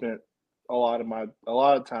spent a lot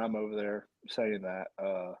of time over there saying that.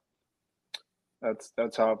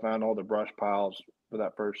 That's how I found all the brush piles for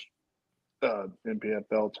that first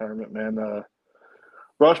NPFL tournament, man.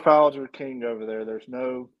 Brush piles are king over there. There's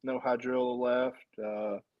no hydrilla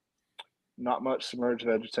left. Not much submerged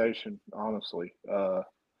vegetation, honestly. But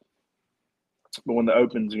when the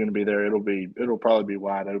open's going to be there, it'll probably be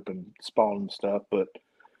wide open spawn and stuff. But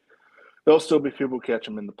there'll still be people catch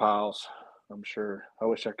them in the piles, I'm sure. I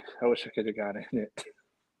wish I could have got in it.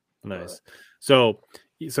 Nice. So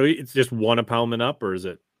it's just one impoundment up, or is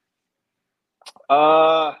it?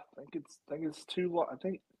 I think it's two. I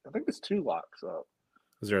think it's 2 locks up.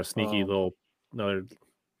 Is there a sneaky little another?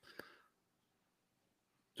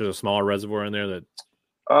 There's a smaller reservoir in there that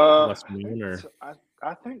less than or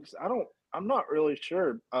I think so. I'm not really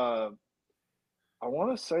sure. I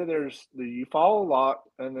want to say there's the Eufaula lock,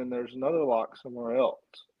 and then there's another lock somewhere else,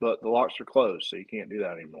 but the locks are closed, so you can't do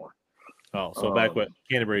that anymore. Oh, so back what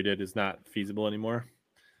Canterbury did is not feasible anymore?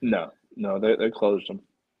 No, they closed them.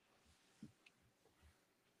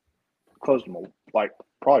 Closed them like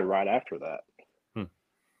probably right after that.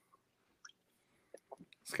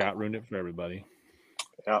 Scott ruined it for everybody.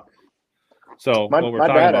 Yeah. So what we're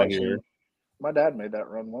talking about here. My dad made that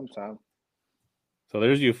run one time. So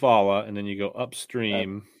there's Eufaula, and then you go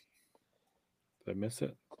upstream. Did I miss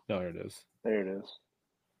it? No, there it is. There it is.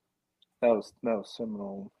 That was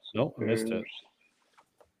Seminole. Nope, I missed it.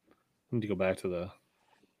 I need to go back to the.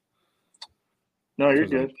 No, you're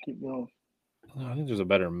good. Keep going. I think there's a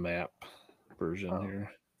better map version here.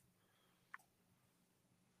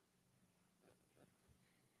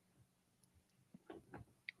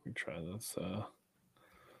 Let me try this.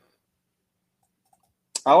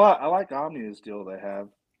 I like Omnia's deal they have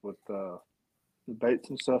with the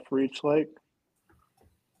baits and stuff for each lake.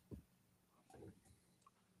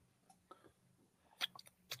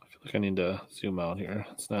 I feel like I need to zoom out here.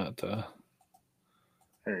 It's not.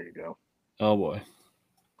 There you go. Oh boy.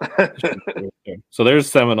 So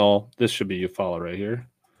there's Seminole. This should be Eufaula right here.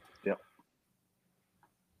 Yep.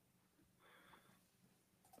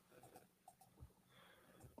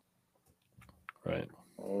 Right.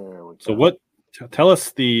 There we go. So what? Tell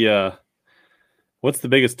us the what's the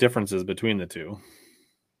biggest differences between the two?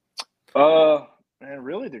 Man,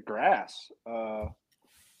 really the grass. There,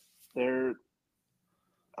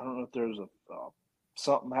 I don't know if there's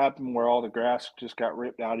something happened where all the grass just got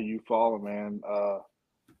ripped out of Eufaula, man.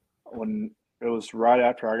 When it was right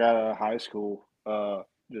after I got out of high school, it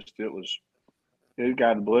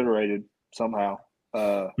got obliterated somehow.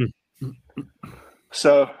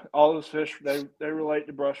 So all those fish they relate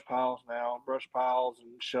to brush piles now, brush piles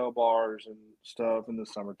and shell bars and stuff in the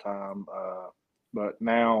summertime. But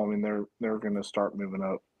now, I mean, they're going to start moving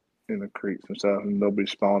up in the creeks and stuff, and they'll be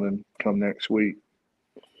spawning come next week.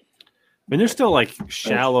 I mean, there's still like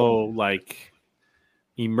shallow, like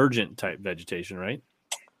emergent type vegetation, right?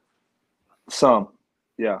 Some,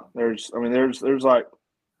 yeah. There's like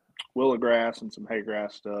willow grass and some hay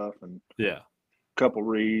grass stuff, and a couple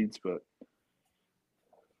reeds, but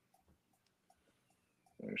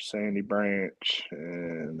there's Sandy Branch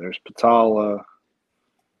and there's Patala.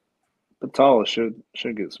 Patala should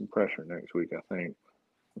get some pressure next week, I think.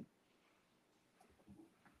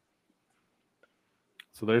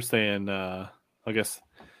 So they're saying, I guess,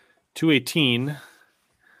 218.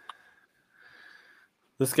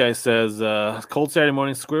 This guy says, cold Saturday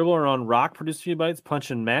morning, squirrel around rock produced few bites,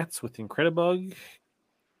 punching mats with Incredibug,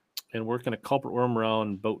 and working a culprit worm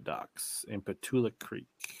around boat docks in Petula Creek.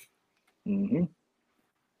 Mm-hmm.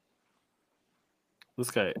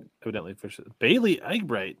 This guy evidently fishes. Bailey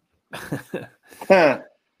Eggbright. Who's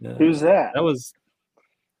that?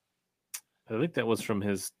 I think that was from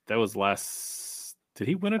last. Did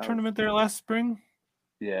he win a tournament there last spring?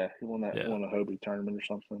 Yeah, he won that. Won a Hobie tournament or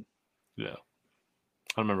something. Yeah, I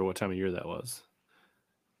don't remember what time of year that was,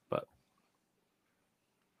 but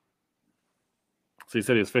so he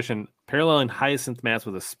said he was fishing paralleling hyacinth mats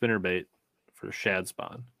with a spinnerbait for shad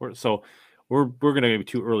spawn. We're going to be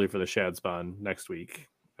too early for the shad spawn next week,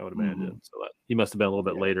 I would imagine. Mm-hmm. So he must have been a little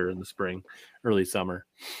bit later in the spring, early summer.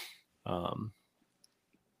 So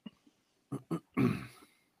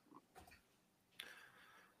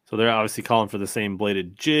they're obviously calling for the same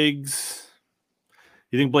bladed jigs.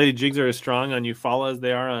 You think bladed jigs are as strong on Eufaula as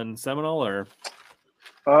they are on Seminole, or?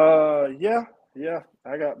 Yeah.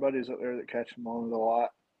 I got buddies up there that catch them on it a lot,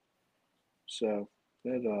 so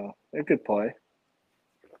it could play.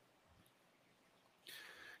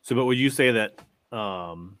 So, but would you say that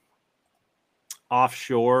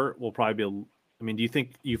offshore will probably be? I mean, do you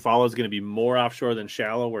think Eufaula is going to be more offshore than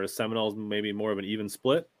shallow, whereas Seminole is maybe more of an even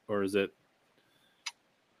split, or is it?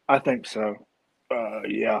 I think so.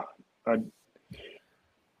 Yeah.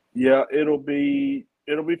 It'll be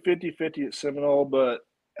 50-50 at Seminole, but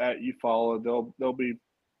at Eufaula there'll be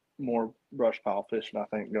more brush pile fishing, I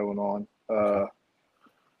think, going on.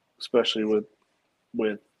 Especially with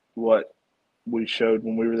what we showed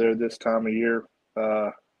when we were there this time of year.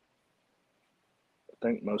 I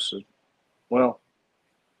think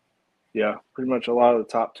pretty much a lot of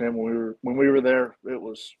the top 10 when we were there, it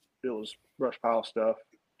was brush pile stuff.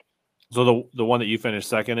 So the one that you finished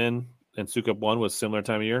second in and Sukup won was similar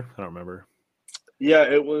time of year? I don't remember. Yeah,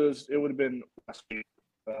 it would have been last week,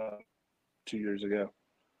 2 years ago.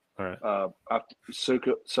 All right.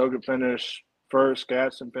 Sukup finished first,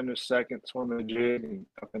 Gadsden finished second, swam the jig, and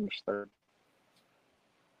I finished third.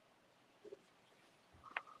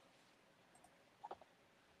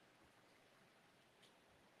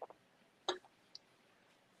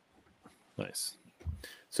 Nice.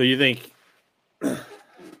 So you think?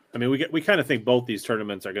 I mean, we kind of think both these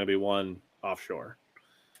tournaments are going to be won offshore.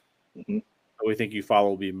 Mm-hmm. We think UFOL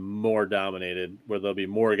will be more dominated, where there'll be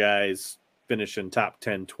more guys finishing top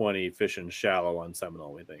 10, 20 fishing shallow on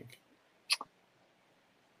Seminole. We think.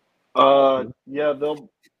 Yeah, there'll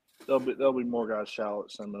be more guys shallow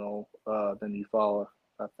at Seminole than Eufaula,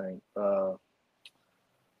 I think.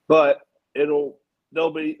 But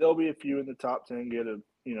there'll be a few in the top 10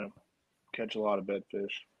 catch a lot of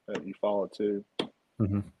bedfish at Eufaula too.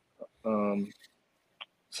 Mm-hmm.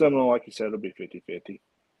 Seminole, like you said, it'll be 50-50.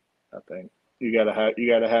 I think you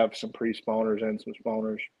gotta have some pre-spawners and some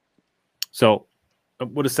spawners. So,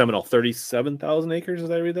 what is Seminole? 37,000 acres?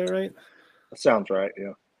 Did I read that right? That sounds right.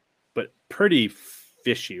 Yeah, but pretty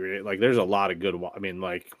fishy, right? Like there's a lot of good. I mean,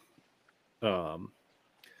 like, so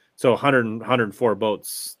 104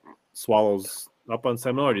 boats swallows up on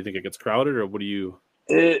Seminole. Or do you think it gets crowded, or what do you?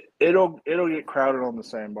 It'll get crowded on the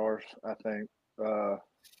sandbars. I think. One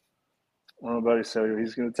of my buddies said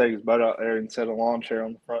he's going to take his boat out there and set a lawn chair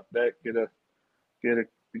on the front deck, get a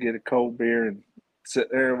cold beer, and sit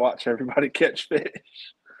there and watch everybody catch fish.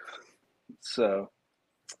 So,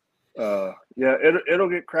 yeah, it'll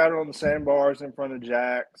get crowded on the sandbars in front of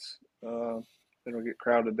Jack's. It'll get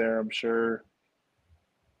crowded there, I'm sure.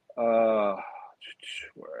 Where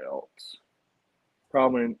else?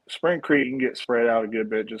 Probably Spring Creek can get spread out a good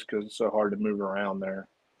bit just because it's so hard to move around there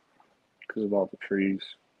because of all the trees.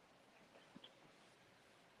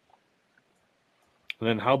 And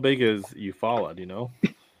then how big is Eufaula? Do you know?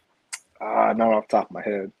 Not off the top of my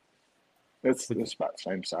head. It's about the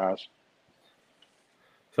same size.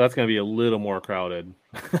 So that's going to be a little more crowded.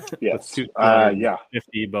 Yes. Yeah.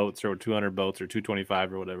 50 boats or 200 boats or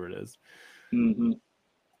 225 or whatever it is. Mm-hmm.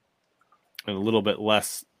 And a little bit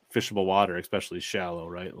less fishable water, especially shallow,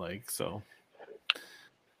 right? Like, so.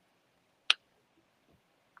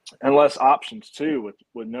 And less options too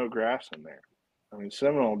with no grass in there. I mean,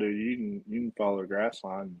 Seminole, dude, you can follow the grass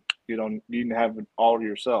line. You can have it all to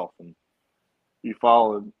yourself, and you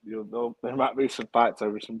follow. There might be some fights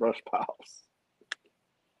over some brush piles.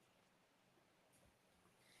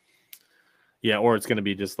 Yeah, or it's going to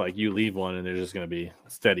be just like you leave one, and there's just going to be a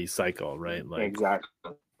steady cycle, right? Like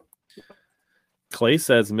exactly. Clay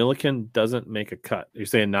says Milliken doesn't make a cut. You're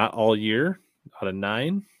saying not all year out of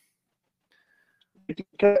 9? I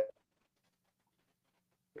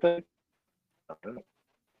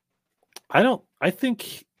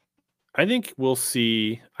think we'll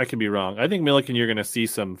see. I could be wrong. I think Milliken, you're going to see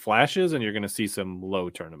some flashes and you're going to see some low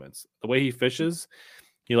tournaments. The way he fishes,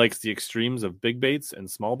 he likes the extremes of big baits and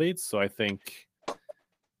small baits. So I think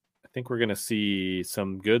we're going to see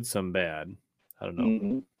some good, some bad. I don't know.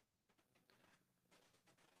 Mm-hmm.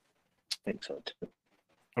 I think so too.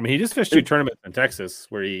 I mean, he just fished 2 tournaments in Texas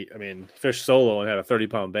where he fished solo and had a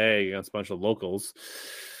 30-pound bag against a bunch of locals.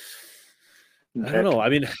 Okay. I don't know. I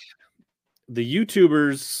mean, the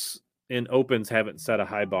YouTubers in opens haven't set a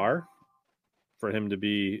high bar for him to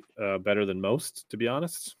be better than most, to be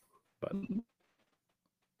honest. But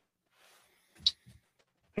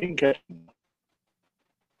he can catch him.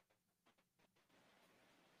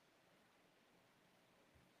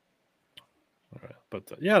 But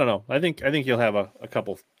yeah, I don't know. I think he'll have a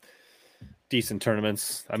couple decent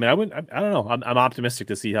tournaments. I mean, I don't know. I'm optimistic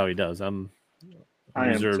to see how he does. I'm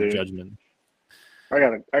reserved judgment. I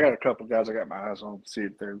got a couple guys I got my eyes on to see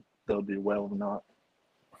if they'll do well or not.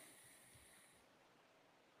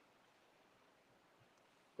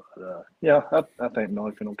 But yeah, I think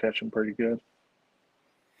Milliken will catch him pretty good.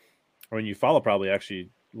 I mean, Eufaula probably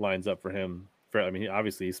actually lines up for him.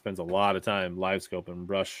 Obviously he spends a lot of time live scoping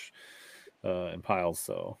brush and piles.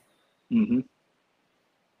 So,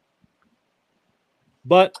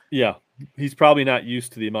 but yeah, he's probably not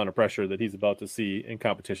used to the amount of pressure that he's about to see in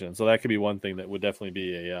competition. So that could be one thing that would definitely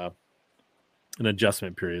be an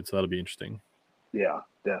adjustment period. So that'll be interesting. Yeah,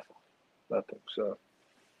 definitely. I think so.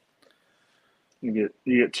 You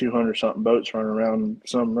get 200 something boats running around,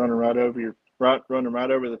 some running right over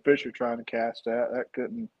the fish you're trying to cast at. That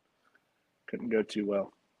couldn't go too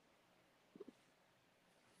well.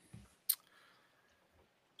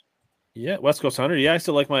 Yeah, West Coast Hunter. Yeah, I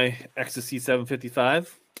still like my Ecstasy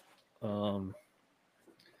 755. It's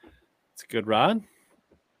a good rod.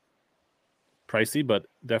 Pricey, but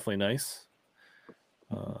definitely nice.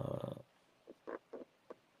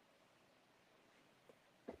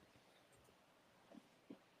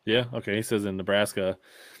 Yeah, okay. He says in Nebraska,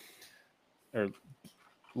 are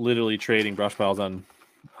literally trading brush piles on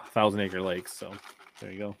 1,000-acre lakes. So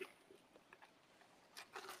there you go.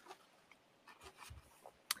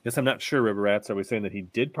 Guess I'm not sure, River Rats. Are we saying that he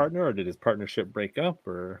did partner, or did his partnership break up,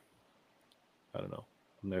 or? I don't know.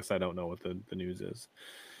 Unless I don't know what the news is.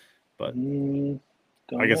 But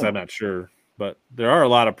I guess I'm not sure. But there are a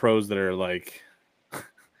lot of pros that are like,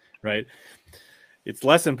 right? It's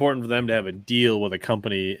less important for them to have a deal with a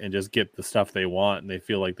company and just get the stuff they want and they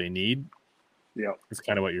feel like they need. Yeah. It's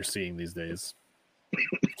kind of what you're seeing these days.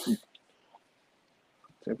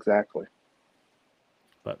 Exactly.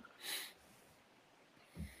 But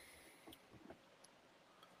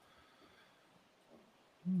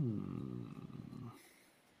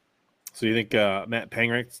so you think Matt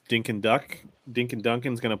Pangrick's Dink and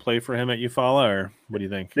Duncan's going to play for him at Eufaula, or what do you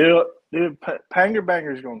think? Dude, Panger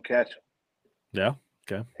Banger's going to catch him. Yeah.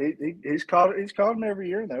 Okay. He's caught him every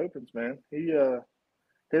year in the opens, man.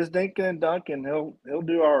 His Dinkin and Duncan, he'll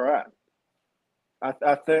do all right.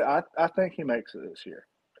 I think he makes it this year.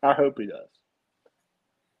 I hope he does.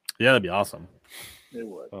 Yeah, that'd be awesome. It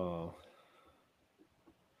would.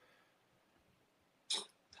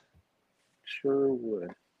 Sure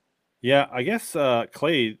would. Yeah, I guess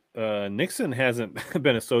Clay Nixon hasn't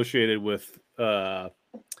been associated with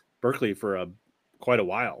Berkeley for quite a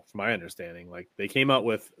while, from my understanding. Like they came out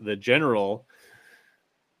with the general,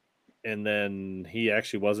 and then he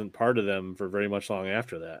actually wasn't part of them for very much long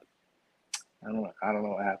after that. I don't know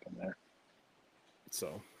what happened there.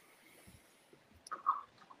 So,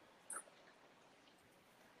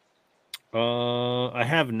 I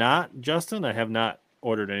have not, Justin. I have not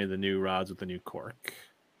ordered any of the new rods with the new cork,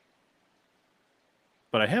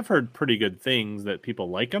 but I have heard pretty good things that people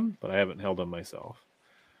like them, but I haven't held them myself.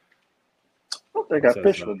 I don't think I've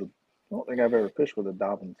ever fished with a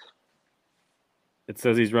Dobbins. It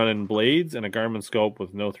says he's running blades and a Garmin scope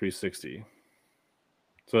with no 360.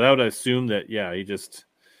 So that would assume that, yeah, he just...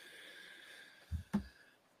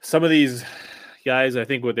 Some of these guys, I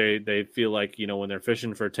think what they feel like, you know, when they're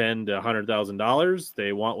fishing for $10,000 to $100,000,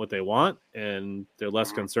 they want what they want, and they're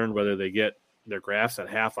less concerned whether they get their graphs at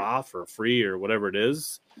half off or free or whatever it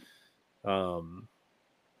is. So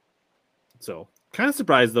kind of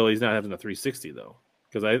surprised, though, he's not having a 360, though.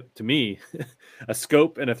 Because to me, a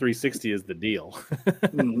scope and a 360 is the deal.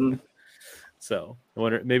 Mm-hmm. So I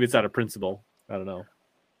wonder, maybe it's out of principle. I don't know.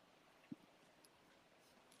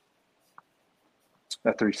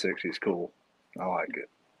 That 360 is cool. I like it.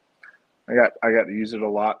 I got to use it a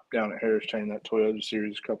lot down at Harris Chain, that Toyota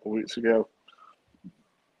series a couple of weeks ago.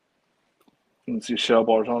 You can see shell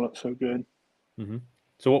bars on it, so good. Mm-hmm.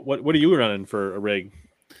 So what are you running for a rig?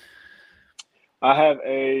 I have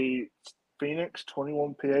a Phoenix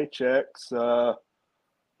 21 PHX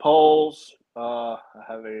poles. I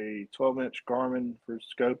have a 12-inch Garmin for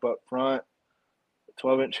scope up front, a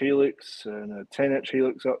 12-inch Helix, and a 10-inch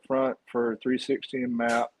Helix up front for 360 and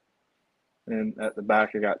map. And at the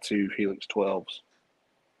back, I got two Helix 12s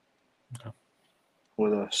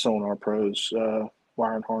with a Sonar Pros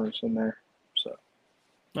wiring harness in there. So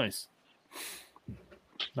nice.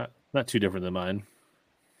 Not too different than mine.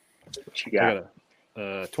 What you got? I got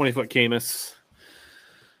a 20-foot Camus.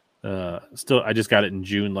 Still, I just got it in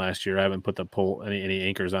June last year. I haven't put any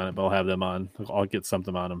anchors on it, but I'll have them on. I'll get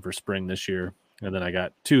something on them for spring this year. And then I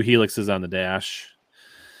got two Helixes on the dash,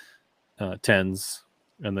 10s,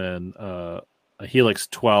 and then a Helix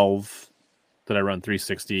 12 that I run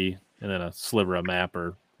 360, and then a sliver of map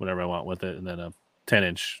or whatever I want with it, and then a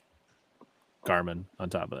 10-inch Garmin on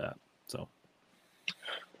top of that. So,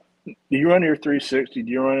 do you run your 360?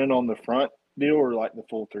 Do you run it on the front deal or like the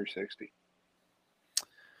full 360?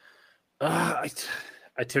 I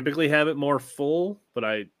typically have it more full, but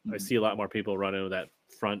I see a lot more people running with that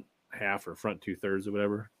front half or front 2/3 or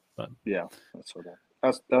whatever. But yeah,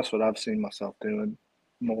 that's what I've seen myself doing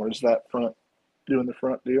more, is that doing the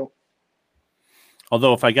front deal.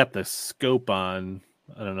 Although if I got the scope on,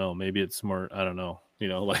 I don't know, maybe it's more, I don't know, you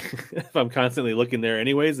know, like if I'm constantly looking there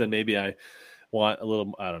anyways, then maybe I want a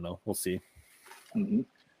little, I don't know, we'll see. Mm-hmm.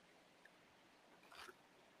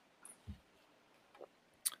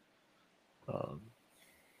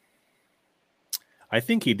 I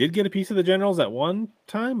think he did get a piece of the Generals at one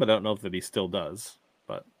time, but I don't know if that he still does,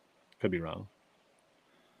 but could be wrong.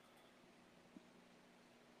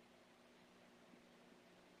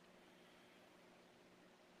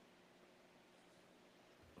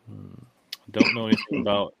 Don't know anything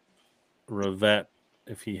about Revette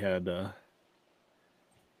if he had. Why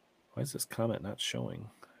is this comment not showing?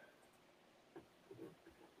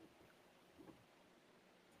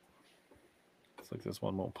 It's like this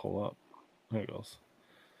one won't pull up. There it goes.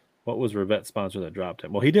 What was Revette sponsor that dropped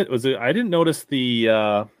him? Well, he did. I didn't notice the.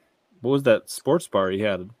 What was that sports bar he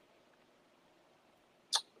had?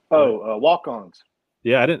 Oh, walk-ons.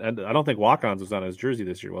 Yeah, I don't think walk-ons was on his jersey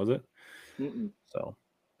this year, was it? Mm-mm. So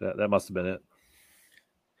that must have been it.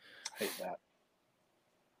 I hate that.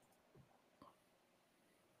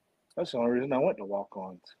 That's the only reason I went to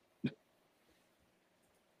walk-ons.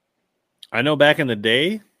 I know back in the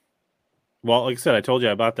day, well, like I said, I told you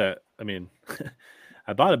I bought that. I mean,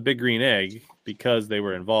 I bought a Big Green Egg because they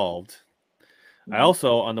were involved. I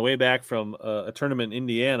also, on the way back from a tournament in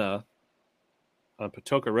Indiana on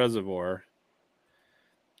Patoka Reservoir,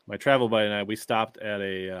 my travel buddy and I, we stopped at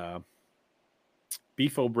a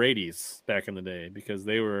Beef O'Brady's back in the day because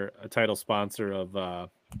they were a title sponsor of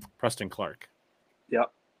Preston Clark.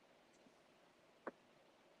 Yep.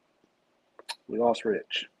 We lost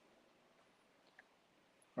Rich.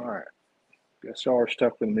 All right. Guess y'all are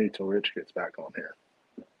stuck with me till Rich gets back on here.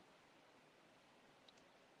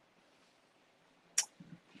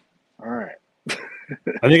 All right.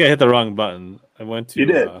 I think I hit the wrong button. I went to. You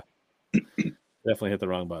did. Definitely hit the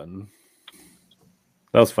wrong button.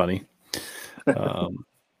 That was funny. So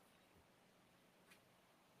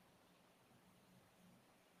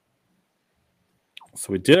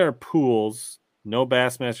we did our pools. No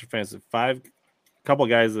Bassmaster fans. Couple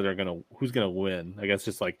guys that are who's gonna win. I guess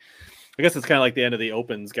it's kind of like the end of the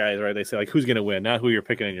opens, guys, right? They say like who's gonna win, not who you're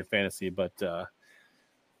picking in your fantasy, but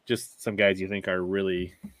just some guys you think are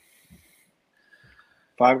really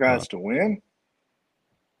 5 guys to win.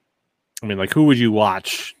 I mean, like who would you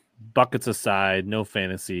watch? Buckets aside, no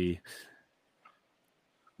fantasy.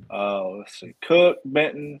 Let's see. Cook,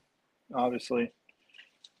 Benton, obviously.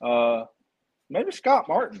 Maybe Scott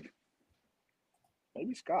Martin.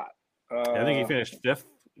 Maybe Scott. I think he finished 5th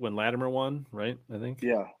when Latimer won, right? I think.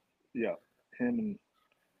 Yeah. Him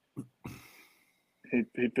and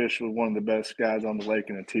he fished with one of the best guys on the lake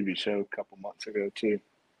in a TV show a couple months ago too.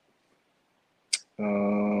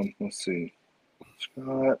 Let's see.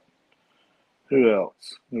 Scott. Who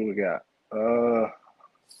else? Who we got?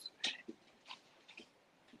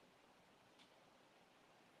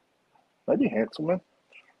 Maybe Hanselman.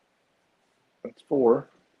 That's 4.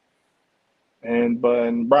 And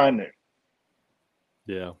Brian New.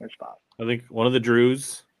 Yeah. There's 5. I think one of the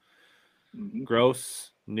Drews,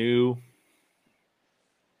 Gross, New,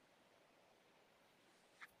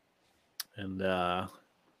 and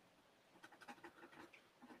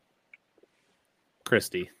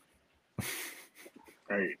Christie.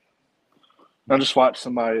 Right. I just watched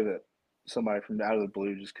somebody from out of the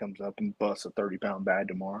blue just comes up and busts a 30-pound bag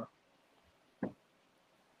tomorrow.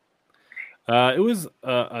 It was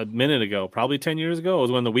a minute ago, probably 10 years ago. It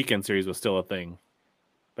was when the weekend series was still a thing,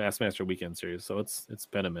 Bassmaster weekend series. So it's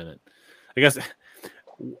been a minute. I guess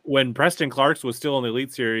when Preston Clark's was still in the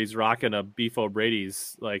Elite Series, rocking a Beef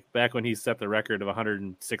O'Brady's, like back when he set the record of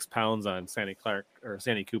 106 pounds on Sandy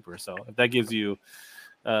Cooper. So if that gives you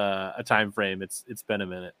a time frame, it's been a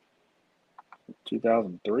minute.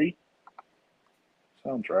 2003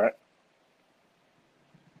 sounds right.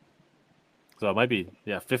 So it might be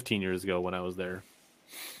 15 years ago when I was there.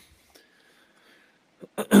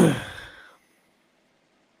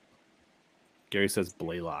 Gary says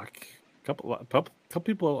Blaylock. Couple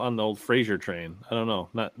people on the old Frazier train. I don't know.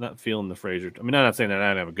 Not feeling the Frazier. I mean, I'm not saying that I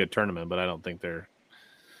don't have a good tournament, but I don't think they're.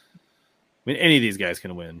 I mean, any of these guys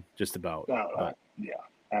can win, just about. Yeah,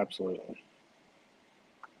 absolutely.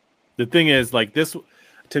 The thing is, like this,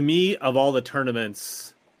 to me, of all the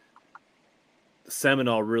tournaments,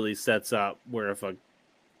 Seminole really sets up where if an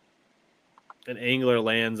angler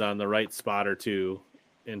lands on the right spot or two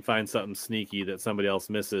and finds something sneaky that somebody else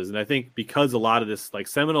misses. And I think because a lot of this, like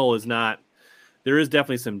Seminole is not, there is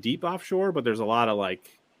definitely some deep offshore, but there's a lot of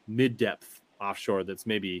like mid-depth offshore that's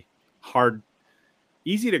maybe hard,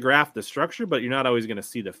 easy to graph the structure, but you're not always going to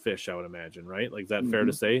see the fish, I would imagine, right? Like, is that fair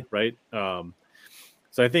to say, right? So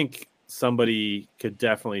I think somebody could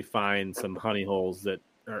definitely find some honey holes that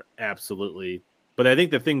are absolutely, but I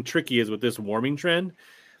think the thing tricky is with this warming trend,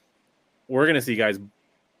 we're going to see guys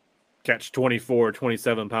catch 24,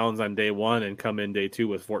 27 pounds on day 1 and come in day 2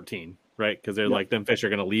 with 14, right? Because they're like, them fish are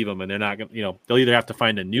going to leave them and they're not going to, they'll either have to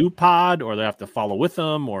find a new pod or they have to follow with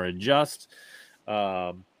them or adjust.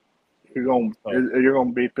 You're going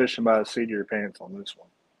to be fishing by the seat of your pants on this one.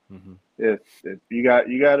 Mm-hmm. If you got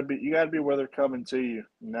to be where they're coming to you,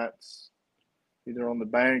 and that's either on the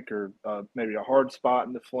bank or maybe a hard spot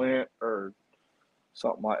in the Flint or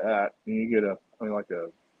something like that. And you get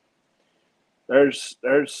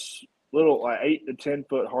there's little like 8 to 10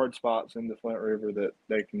 foot hard spots in the Flint River that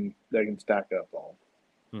they can stack up on,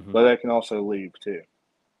 but they can also leave too.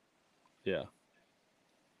 Yeah.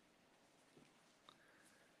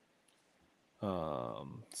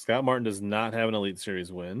 Scott Martin does not have an Elite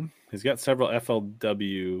Series win. He's got several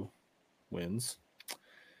FLW wins.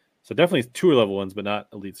 So definitely tour level ones, but not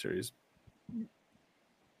Elite Series.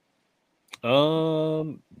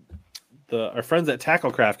 The our friends at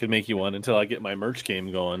Tacklecraft could make you one until I get my merch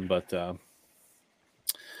game going. But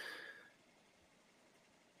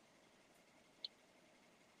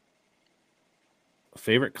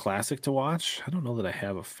favorite classic to watch? I don't know that I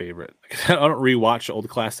have a favorite. I don't rewatch old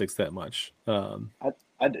classics that much. I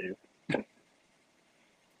do.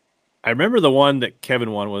 I remember the one that Kevin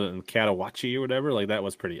won was in Katawachi or whatever. Like that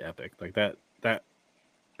was pretty epic. Like that.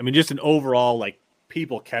 I mean, just an overall like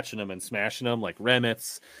people catching them and smashing them, like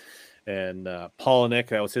Remitz and Polinick.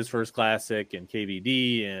 That was his first classic, and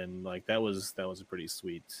KVD, and like that was a pretty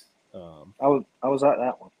sweet. I was at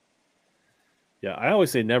that one. Yeah, I always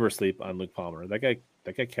say never sleep on Luke Palmer. That guy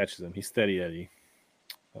catches him. He's steady Eddie.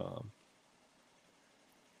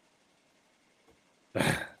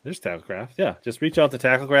 There's Tacklecraft. Yeah, just reach out to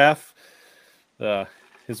Tacklecraft.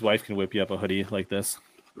 His wife can whip you up a hoodie like this.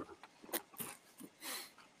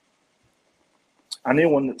 I need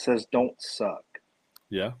one that says "Don't suck."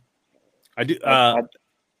 Yeah, I do. Have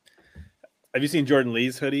you seen Jordan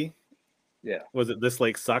Lee's hoodie? Yeah. Was it "This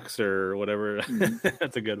Lake Sucks" or whatever? Mm-hmm.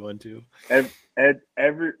 That's a good one too.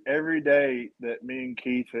 Every day that me and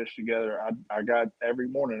Keith fish together, I got every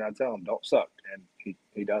morning I tell him "Don't suck," and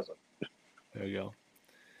he doesn't. There you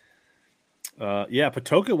go. Yeah,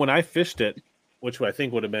 Patoka, when I fished it, which I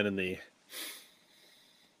think would have been in the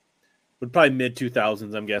probably mid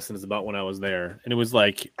 2000s, I'm guessing is about when I was there. And it was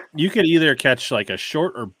like, you could either catch like a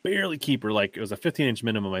short or barely keeper. Like it was a 15-inch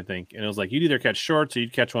minimum, I think. And it was like, you'd either catch shorts or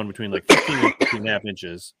you'd catch one between like 15 and 15.5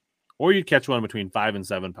 inches, or you'd catch one between 5 and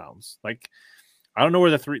 7 pounds. Like, I don't know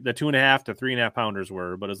where the 2.5 to 3.5 pounders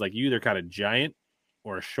were, but it's like you either caught a giant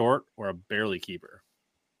or a short or a barely keeper.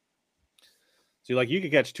 So like you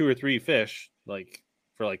could catch 2 or 3 fish like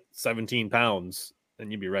for like 17 pounds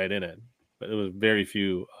and you'd be right in it. But it was very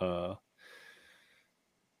few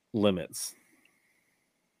limits.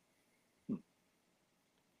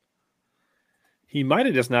 He might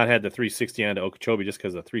have just not had the 360 onto Okeechobee just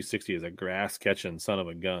because the 360 is a grass catching son of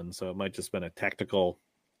a gun. So it might just been a tactical.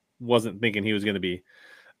 Wasn't thinking he was going to be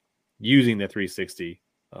using the 360,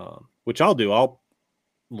 which I'll do. I'll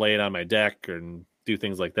lay it on my deck and do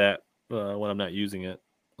things like that when I'm not using it.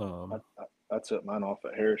 I took mine off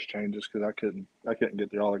at Harris Chain just because I couldn't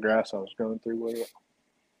get through all the grass I was going through with it.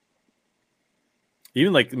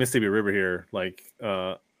 Even like the Mississippi River here, like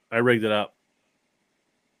I rigged it up.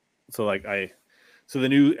 So like so the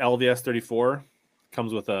new LVS 34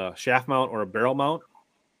 comes with a shaft mount or a barrel mount.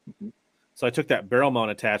 Mm-hmm. So I took that barrel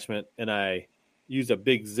mount attachment and I used a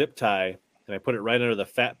big zip tie and I put it right under the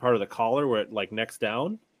fat part of the collar where it like necks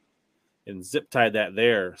down and zip tied that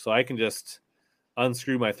there. So I can just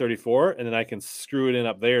unscrew my 34 and then I can screw it in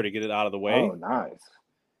up there to get it out of the way. Oh, nice.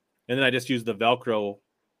 And then I just use the Velcro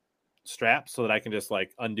strap so that I can just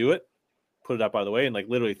like undo it, put it up out of the way, and like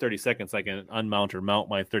literally 30 seconds I can unmount or mount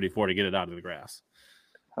my 34 to get it out of the grass.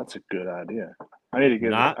 That's a good idea. I need to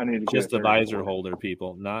get just a visor holder,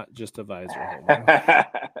 people. Not just a visor holder.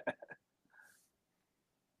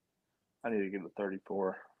 I need to get a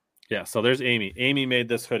 34. Yeah, so there's Amy. Amy made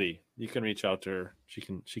this hoodie. You can reach out to her. She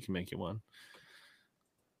can make you one.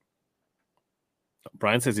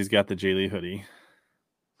 Brian says he's got the J. Lee hoodie.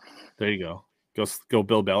 There you go. Go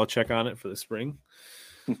Bill Belichick on it for the spring.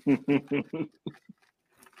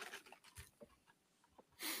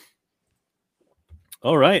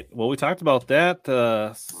 All right. Well, we talked about that.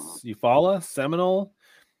 Eufaula, Seminole.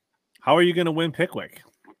 How are you going to win Pickwick?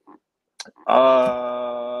 By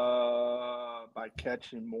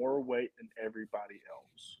catching more weight than everybody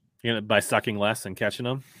else. You're going to by sucking less and catching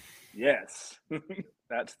them? Yes.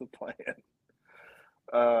 That's the plan.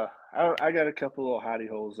 I got a couple little hidey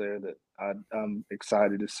holes there that I'm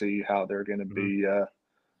excited to see how they're going to be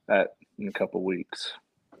in a couple weeks.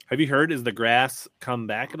 Have you heard, is the grass come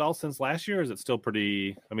back at all since last year? Or is it still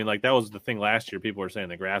pretty, I mean, like that was the thing last year. People were saying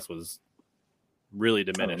the grass was really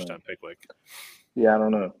diminished on Pickwick. Yeah, I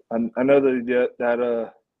don't know. I know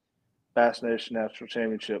that Bass Nation National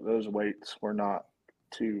Championship, those weights were not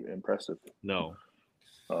too impressive. No.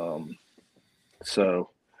 So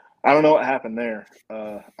I don't know what happened there.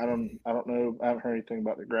 I don't know. I haven't heard anything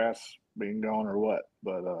about the grass being gone or what,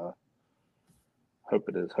 but hope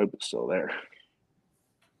it is. Hope it's still there.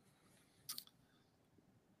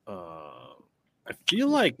 I feel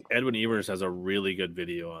like Edwin Evers has a really good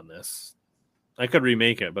video on this. I could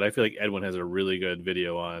remake it, but I feel like Edwin has a really good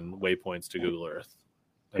video on waypoints to Google Earth.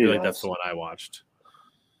 I feel like that's the one I watched.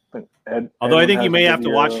 Although I think you may have to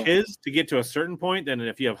watch his to get to a certain point. Then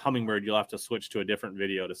if you have Hummingbird, you'll have to switch to a different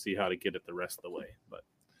video to see how to get it the rest of the way. But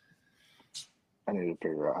I need to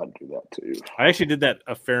figure out how to do that too. I actually did that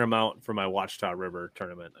a fair amount for my Watchtower River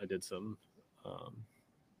tournament. I did some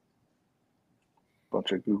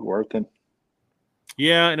bunch of Google Earthing.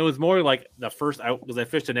 Yeah, and it was more like the first out because I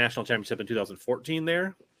fished a national championship in 2014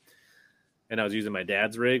 there, and I was using my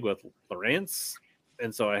dad's rig with Lawrence,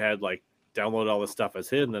 and so I had like downloaded all this stuff as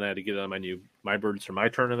hid, and then I had to get it on my birds for my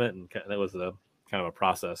tournament, and that was a kind of a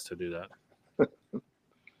process to do that.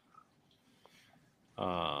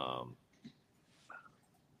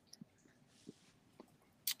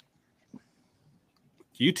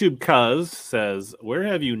 YouTube Cuz says, "Where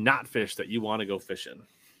have you not fished that you want to go fishing?"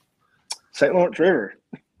 St. Lawrence River.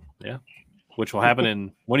 Yeah, which will happen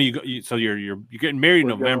in when do you go? So you're getting married in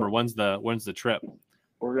November. When's the trip?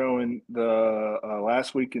 We're going the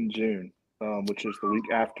last week in June, which is the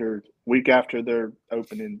week after their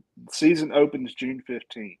opening. Season opens June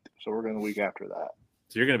 15th, so we're going the week after that.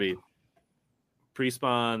 So you're going to be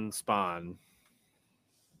pre-spawn, spawn.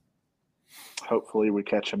 Hopefully, we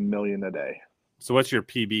catch 1 million a day. So what's your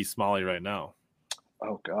PB Smalley right now?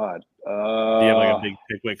 Oh God, do you have like a big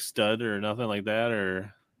Pickwick stud or nothing like that,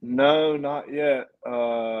 or no, not yet.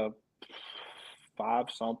 5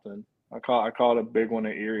 something. I caught a big one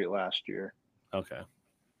at Erie last year. Okay.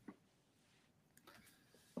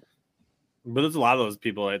 But there's a lot of those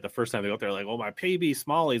people like the first time they go out there like, oh, my PB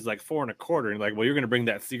Smalley is like 4 1/4. And like, well, you're gonna break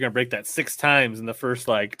that 6 times in the first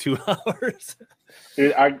like 2 hours.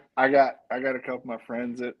 Dude, I got a couple of my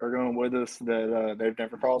friends that are going with us that they've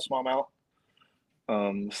never caught smallmouth.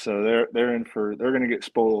 So they're gonna get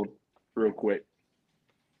spoiled real quick.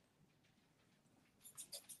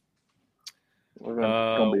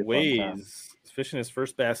 Ways fishing his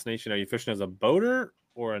first Bass Nation. Are you fishing as a boater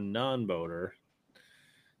or a non-boater?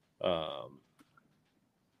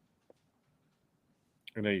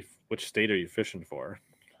 Which state are you fishing for?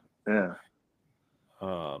 Yeah.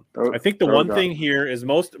 I think the one thing here is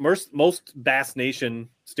most Bass Nation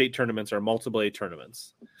state tournaments are multiple A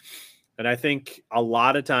tournaments. And I think a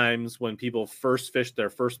lot of times when people first fish their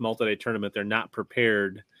first multi-day tournament, they're not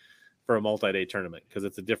prepared for a multi-day tournament because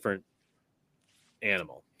it's a different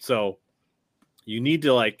animal. So you need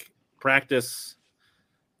to like practice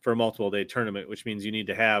for a multiple day tournament, which means you need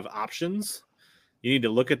to have options. You need to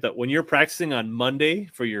look at when you're practicing on Monday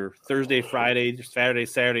for your Thursday, Friday,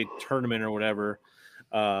 Saturday tournament or whatever.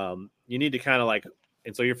 You need to kind of like,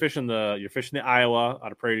 and so you're fishing the Iowa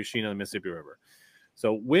out of Prairie du Chien on the Mississippi River.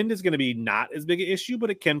 So wind is going to be not as big an issue, but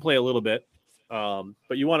it can play a little bit.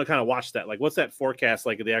 But you want to kind of watch that. Like, what's that forecast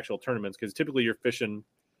like at the actual tournaments? Because typically you're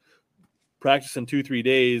practicing 2-3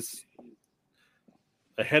 days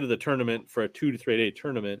ahead of the tournament for a 2 to 3 day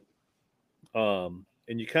tournament.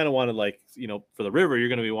 And you kind of want to like, for the river, you're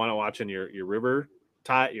going to be watching your river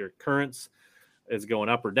tide, your currents is going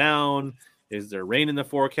up or down. Is there rain in the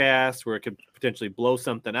forecast where it could potentially blow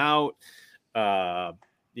something out?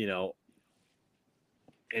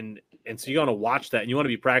 And so you want to watch that, and you want to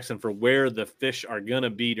be practicing for where the fish are going to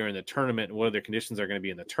be during the tournament and what their conditions are going to be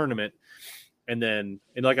in the tournament. And then,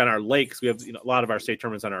 like on our lakes, we have a lot of our state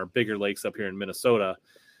tournaments on our bigger lakes up here in Minnesota.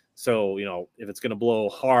 So, if it's going to blow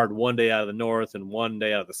hard one day out of the north and one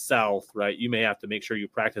day out of the south, right, you may have to make sure you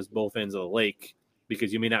practice both ends of the lake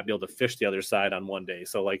because you may not be able to fish the other side on one day.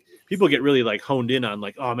 So, like, people get really, like, honed in on,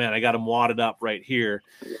 like, oh, man, I got them wadded up right here.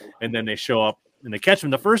 And then they show up and they catch them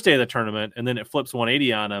the first day of the tournament, and then it flips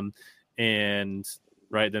 180 on them, and,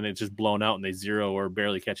 right, then it's just blown out and they zero or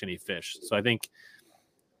barely catch any fish. So I think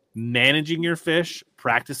managing your fish,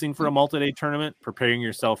 practicing for a multi-day tournament, preparing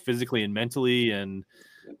yourself physically and mentally, and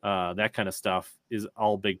that kind of stuff is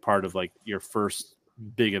all a big part of like your first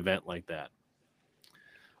big event like that.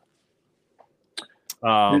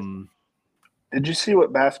 Did you see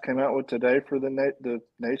what Bass came out with today for the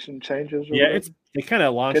nation changes? Yeah, they kind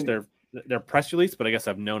of launched their press release, but I guess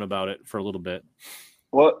I've known about it for a little bit.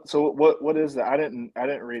 What is that? I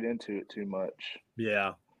didn't read into it too much.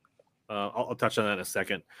 Yeah. I'll touch on that in a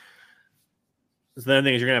second. So the other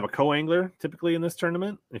thing is you're going to have a co-angler typically in this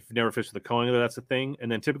tournament. If you've never fished with a co-angler, that's a thing.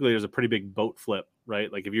 And then typically there's a pretty big boat flip,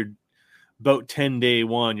 right? Like if you're boat 10 day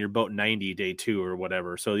 1, you're boat 90 day 2 or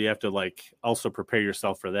whatever. So you have to like also prepare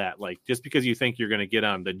yourself for that. Like just because you think you're going to get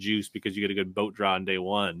on the juice because you get a good boat draw on day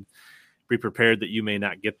 1, be prepared that you may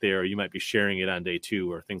not get there, or you might be sharing it on day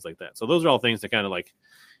 2 or things like that. So those are all things that kind of like,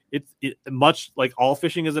 it much like all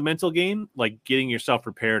fishing is a mental game, like getting yourself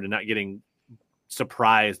prepared and not getting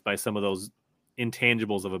surprised by some of those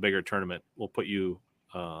intangibles of a bigger tournament will put you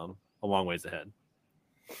a long ways ahead.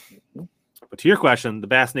 But to your question, the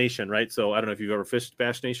Bass Nation, right? So I don't know if you've ever fished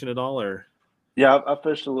Bass Nation at all, or yeah, I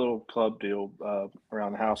fished a little club deal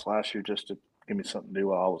around the house last year just to give me something to do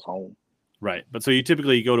while I was home. Right, but so you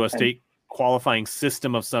typically go to a state qualifying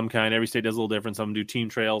system of some kind. Every state does a little different. Some do team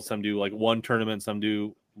trails, some do like one tournament, some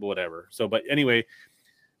do whatever. So, but anyway,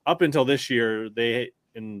 up until this year,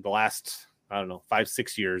 in the last, I don't know,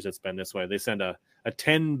 5-6 years it's been this way. They send a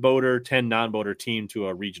 10 boater, 10 non-boater team to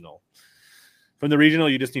a regional. From the regional,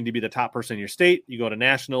 you just need to be the top person in your state. You go to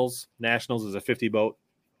nationals. Nationals is a 50 boat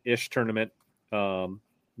ish tournament.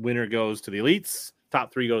 Winner goes to the elites.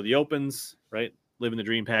 Top 3 go to the opens, right? Living the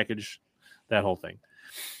dream package, that whole thing.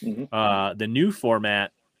 Mm-hmm. The new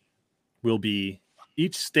format will be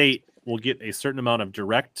each state will get a certain amount of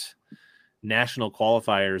direct national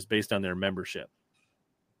qualifiers based on their membership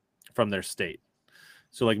from their state.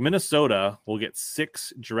 So like Minnesota will get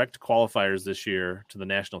 6 direct qualifiers this year to the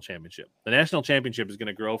national championship. The national championship is going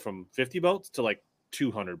to grow from 50 boats to like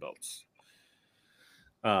 200 boats.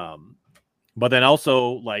 But then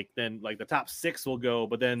also like the top 6 will go,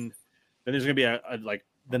 but then there's going to be a like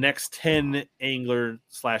the next 10 angler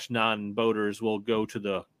 / non-boaters will go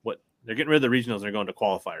to they're getting rid of the regionals and they're going to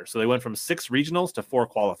qualifiers. So they went from 6 regionals to 4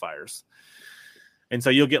 qualifiers. And so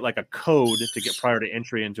you'll get like a code to get prior to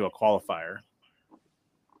entry into a qualifier.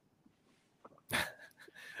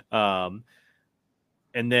 But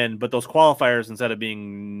those qualifiers, instead of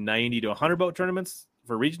being 90 to 100 boat tournaments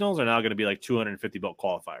for regionals, are now going to be like 250 boat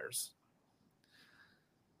qualifiers.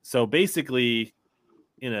 So basically,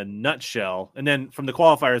 in a nutshell, and then from the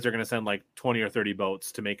qualifiers, they're going to send like 20 or 30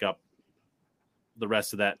 boats to make up the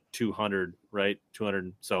rest of that 200, right?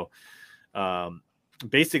 200. So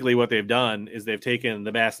basically what they've done is they've taken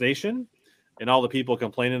the Bass Nation and all the people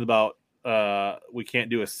complaining about we can't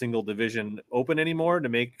do a single division open anymore to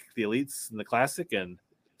make the elites and the classic, and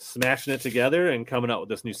smashing it together and coming out with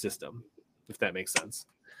this new system, if that makes sense.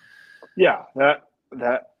 Yeah,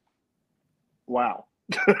 that wow.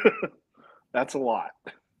 That's a lot.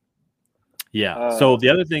 Yeah. So the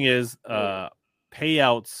other thing is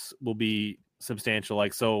payouts will be substantial.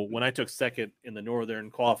 Like, so when I took second in the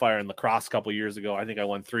Northern qualifier in lacrosse a couple years ago, I think I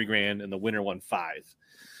won $3,000 and the winner won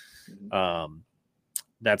 $5,000.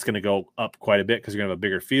 That's going to go up quite a bit because you're going to have a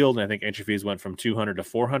bigger field. And I think entry fees went from $200 to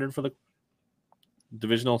 $400 for the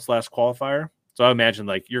divisional / qualifier. So I imagine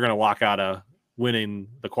like you're going to walk out of winning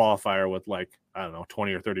the qualifier with like, I don't know,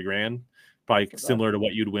 20 or 30 grand, probably similar to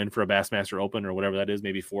what you'd win for a Bassmaster Open or whatever that is,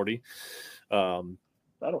 maybe 40. That'll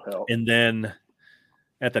help. And then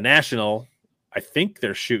at the national, I think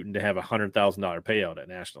they're shooting to have $100,000 payout at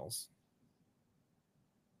nationals.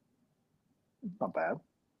 Not bad.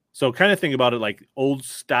 So kind of think about it like old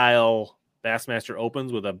style Bassmaster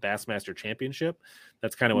Opens with a Bassmaster Championship.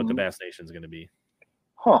 That's kind of what the Bass Nation is going to be.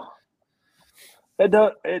 Huh. It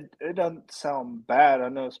doesn't sound bad. I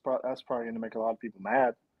know that's probably going to make a lot of people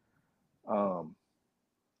mad,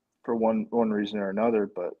 for one reason or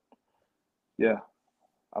another. But yeah,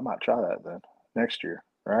 I might try that then next year,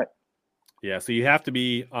 right? Yeah. So you have to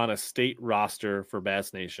be on a state roster for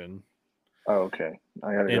Bass Nation. Oh, okay.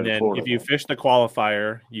 I got to go And to then Florida. if you fish the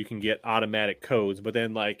qualifier, you can get automatic codes. But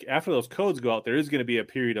then, like, after those codes go out, there is going to be a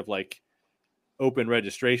period of like open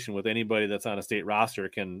registration with anybody that's on a state roster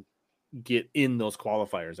can get in those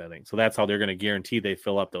qualifiers, I think. So that's how they're going to guarantee they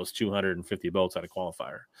fill up those 250 boats at a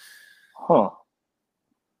qualifier. Huh.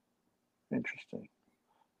 Interesting.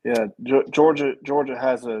 Yeah, Georgia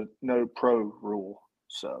has a no pro rule,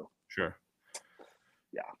 so sure.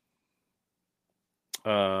 Yeah.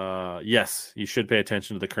 Yes, you should pay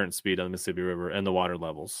attention to the current speed on the Mississippi River and the water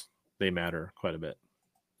levels. They matter quite a bit.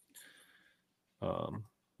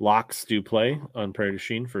 Locks do play on Prairie du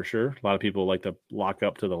Chien for sure. A lot of people like to lock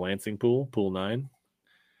up to the Lansing pool, pool 9.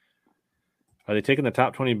 Are they taking the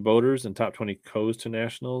top 20 boaters and top 20 coes to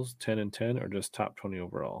nationals, 10 and 10, or just top 20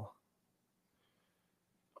 overall?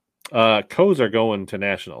 Coes are going to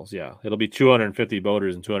nationals. Yeah, it'll be 250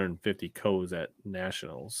 boaters and 250 coes at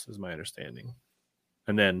nationals, is my understanding.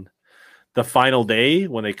 And then the final day,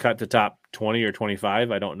 when they cut to top 20 or 25,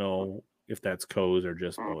 I don't know if that's coes or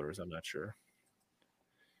just boaters. I'm not sure.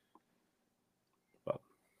 But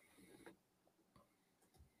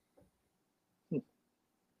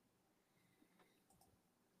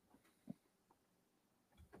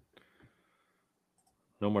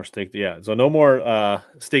no more steak. Yeah, so no more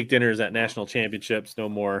steak dinners at national championships. No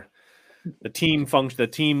more the team function. The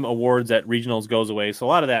team awards at regionals goes away. So a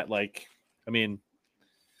lot of that, like, I mean,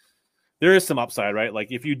 there is some upside, right?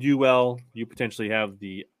 Like if you do well, you potentially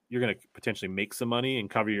you're going to potentially make some money and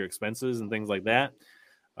cover your expenses and things like that.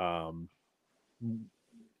 And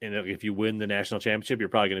if you win the national championship, you're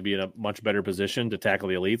probably going to be in a much better position to tackle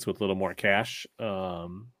the elites with a little more cash.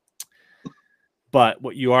 But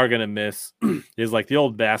what you are going to miss is like the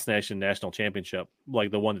old Bass Nation National Championship,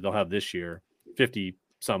 like the one that they'll have this year, 50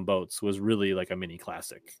 some boats, was really like a mini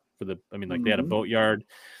classic they had a boat yard.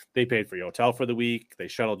 They paid for your hotel for the week. They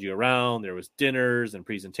shuttled you around. There was dinners and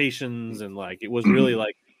presentations. And like, it was really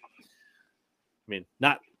like, I mean,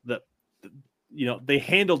 not they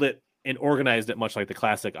handled it and organized it much like the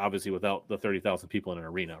Classic, obviously without the 30,000 people in an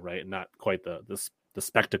arena, right? And not quite the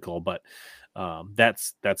spectacle, but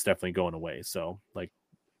that's definitely going away. So like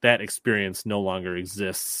that experience no longer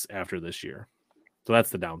exists after this year. So that's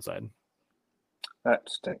the downside. That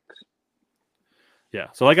stinks. Yeah.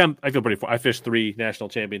 So like I feel pretty. I fished 3 national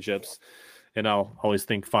championships, and I'll always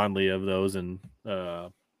think fondly of those. And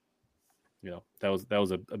that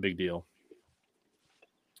was a big deal.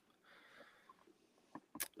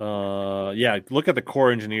 Look at the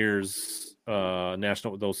Core Engineers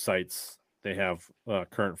national, those sites. They have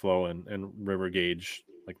Current Flow and River Gauge,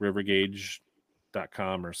 like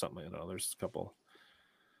rivergauge.com or something. There's a couple.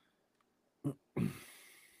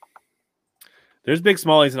 There's big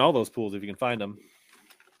smallies in all those pools if you can find them.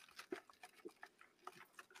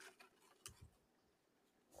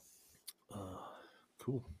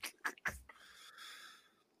 Cool.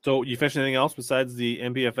 So you fish anything else besides the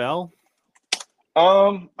NPFL?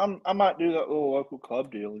 I might do that little local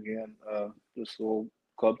club deal again. Just little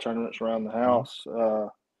club tournaments around the house.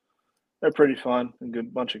 They're pretty fun. A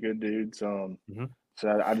good bunch of good dudes. So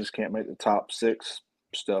I just can't make the top 6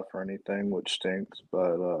 stuff or anything, which stinks.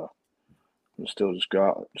 But still just go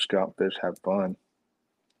out and fish, have fun.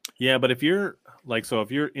 Yeah, but if you're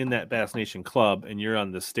in that Bass Nation club and you're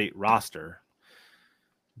on the state roster,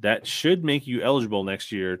 that should make you eligible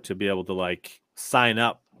next year to be able to like sign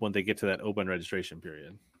up when they get to that open registration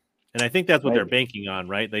period. And I think that's what they're banking on,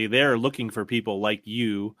 right? They're looking for people like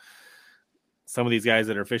you, some of these guys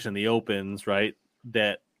that are fishing the opens, right?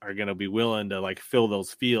 That are going to be willing to like fill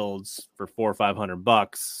those fields for $400 or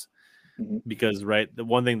 $500 because, right. The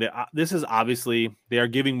one thing that this is obviously they are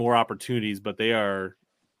giving more opportunities, but they are,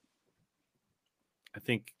 I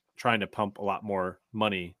think, trying to pump a lot more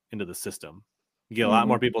money into the system. You get a lot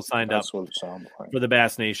more people signed up for the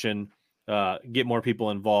Bass Nation, get more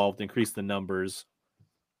people involved, increase the numbers.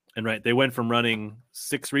 And right, they went from running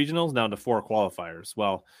 6 regionals down to 4 qualifiers.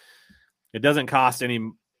 Well, it doesn't cost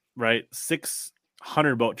any, right?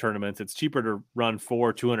 600 boat tournaments. It's cheaper to run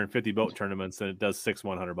 4 250 boat tournaments than it does 6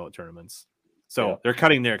 100 boat tournaments. So they're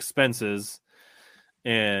cutting their expenses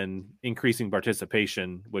and increasing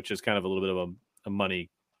participation, which is kind of a little bit of a money.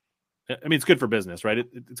 I mean, it's good for business, right?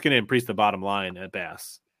 It's going to increase the bottom line at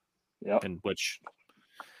Bass. Yeah. And which,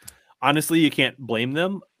 honestly, you can't blame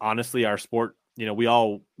them. Honestly, our sport, we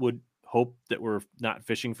all would hope that we're not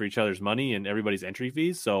fishing for each other's money and everybody's entry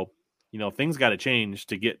fees. So, things got to change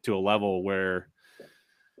to get to a level where,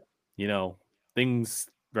 things,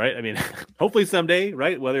 right? I mean, hopefully someday,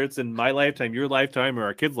 right? Whether it's in my lifetime, your lifetime, or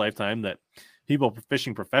our kids' lifetime, that people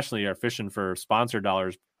fishing professionally are fishing for sponsor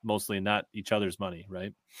dollars mostly, not each other's money,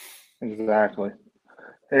 right? Exactly.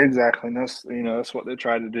 And that's what they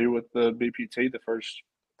tried to do with the BPT the first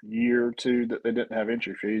year or 2 that they didn't have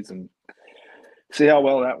entry fees, and see how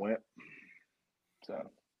well that went. So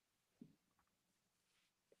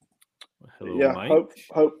Hello, Mike.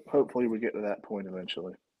 Hopefully we get to that point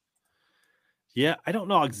eventually. Yeah, I don't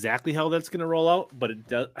know exactly how that's going to roll out, but it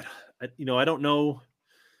does. I don't know.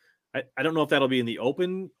 I don't know if that'll be in the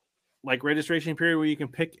open like registration period where you can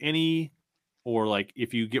pick any, or like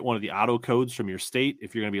if you get one of the auto codes from your state,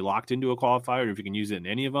 if you're going to be locked into a qualifier, or if you can use it in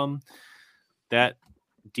any of them. That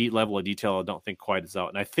deep level of detail, I don't think quite is out.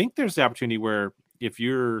 And I think there's the opportunity where if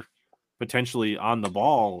you're potentially on the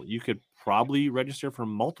ball, you could probably register for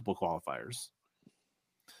multiple qualifiers.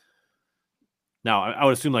 Now, I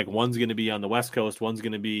would assume like one's going to be on the West Coast, one's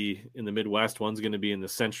going to be in the Midwest, one's going to be in the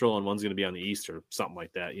Central, and one's going to be on the East or something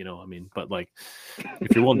like that. I mean, but like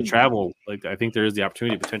if you're willing to travel, like I think there is the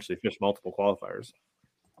opportunity to potentially fish multiple qualifiers.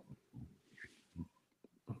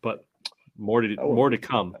 But more to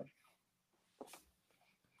come.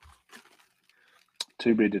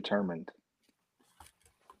 To be determined.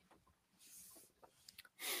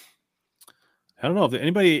 I don't know if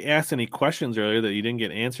anybody asked any questions earlier that you didn't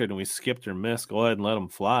get answered and we skipped or missed. Go ahead and let them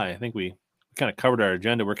fly. I think we kind of covered our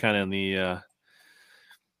agenda. We're kind of in the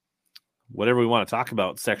whatever we want to talk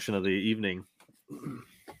about section of the evening.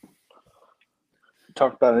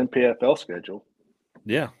 Talk about an NPFL schedule.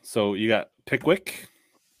 Yeah. So you got Pickwick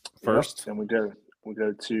first. And we go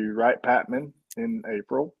to Wright-Patman in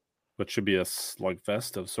April. Which should be a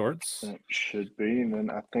slugfest of sorts. It should be. And then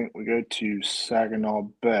I think we go to Saginaw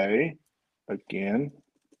Bay again.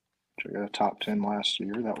 Which I got a top 10 last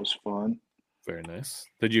year. That was fun. Very nice.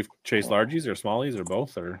 Did you chase largies or smallies or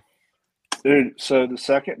both? Or dude, so the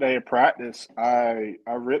second day of practice, I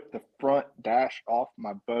ripped the front dash off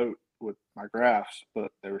my boat with my graphs,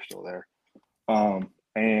 but they were still there.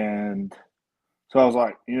 And so I was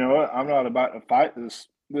like, you know what? I'm not about to fight this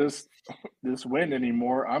wind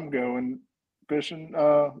anymore. I'm going fishing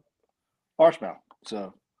on largemouth.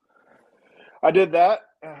 So I did that.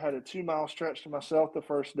 I had a 2-mile stretch to myself the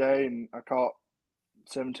first day, and I caught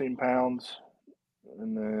 17 pounds.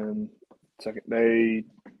 And then second day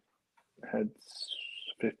had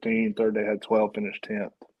 15. Third day had 12. Finished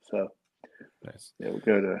 10th. So Nice. yeah, we'll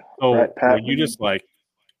go to So Rat were you Patman. just like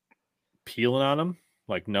peeling on them,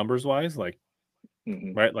 like numbers wise, like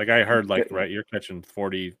right? Like I heard, like right, you're catching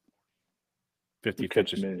 40, 50 you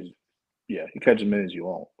catch fish. as many, you catch as many as you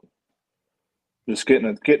want. Just getting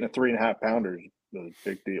a 3.5 pounder is a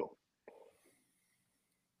big deal.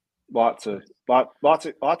 Lots of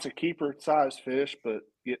keeper size fish, but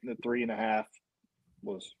getting the 3.5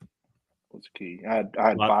 was key. I had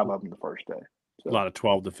 5 of them the first day. So. A lot of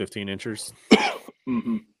 12 to 15 inchers.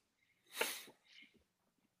 Mm-hmm.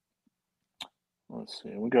 Let's see.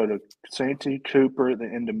 We go to Santee Cooper at the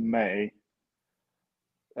end of May.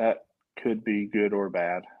 That could be good or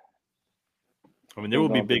bad. I mean, there will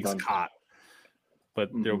be bigs caught, but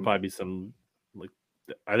there will probably be some, like,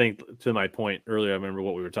 I think to my point earlier, I remember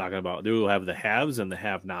what we were talking about. They will have the haves and the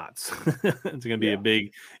have-nots. It's going to be a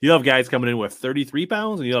big, you'll have guys coming in with 33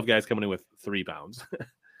 pounds and you'll have guys coming in with 3 pounds.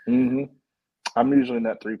 I'm usually in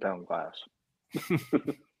that 3-pound class.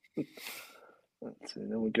 Let's see.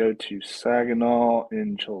 Then we go to Saginaw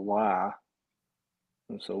in July.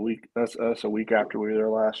 That's a week. That's a week after we were there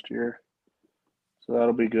last year. So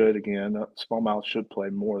that'll be good again. Smallmouth should play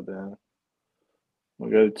more then.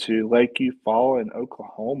 We'll go to Lake Eufaula in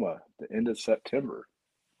Oklahoma at the end of September.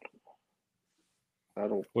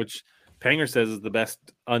 Which Panger says is the best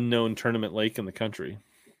unknown tournament lake in the country.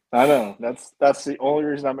 I know. That's the only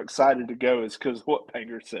reason I'm excited to go is because what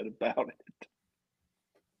Panger said about it.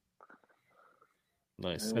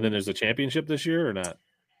 Nice. And then there's a championship this year or not?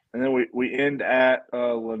 And then we end at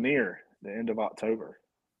Lanier the end of October.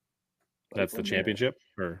 That's the championship?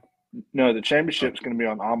 Or no, the championship's going to be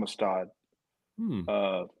on Amistad.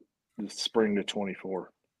 The spring to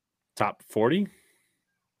 24. Top 40?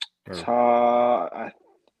 I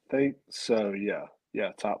think so. Yeah,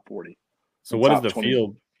 top 40. So what is the 20.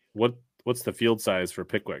 Field? What's the field size for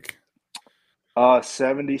Pickwick?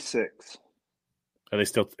 76. Are they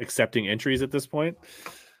still accepting entries at this point?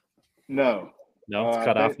 No, it's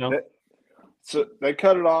cut off now. So they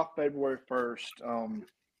cut it off February 1st.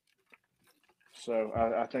 So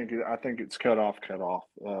I think it's cut off.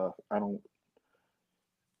 I don't.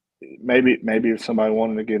 Maybe if somebody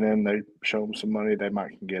wanted to get in, they show them some money, they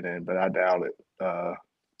might can get in, but I doubt it.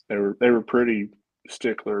 They were pretty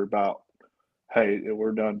stickler about, hey,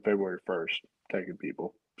 we're done February 1st, taking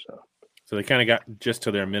people. So they kind of got just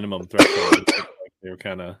to their minimum threshold. They were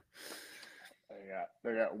kind of.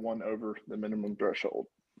 They got one over the minimum threshold.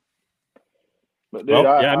 But dude,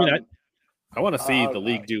 I want to see the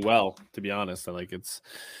league do well. To be honest, it's.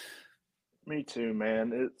 Me too,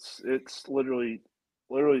 man. It's literally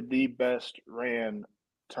the best ran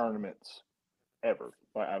tournaments ever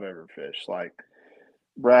I've ever fished. Like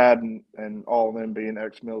Brad and all of them being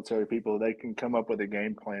ex-military people, they can come up with a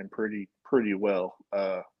game plan pretty well,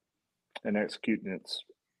 and executing it's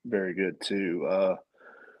very good too.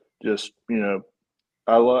 Just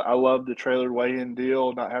I love the trailer weigh-in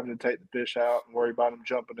deal, not having to take the fish out and worry about them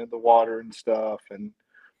jumping in the water and stuff, and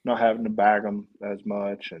not having to bag them as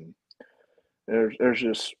much. And there's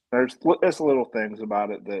little things about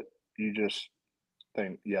it that you just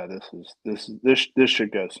think, yeah, this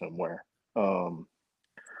should go somewhere.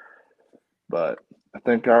 But I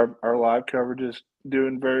think our live coverage is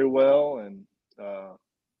doing very well, and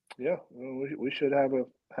we should have a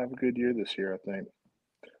good year this year. I think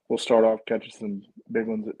we'll start off catching some big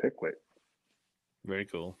ones at Pickwick. Very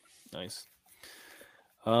cool, nice.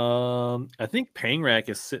 I think Pangrack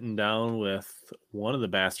is sitting down with one of the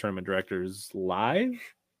bass tournament directors live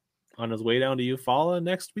on his way down to Eufaula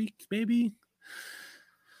next week, maybe.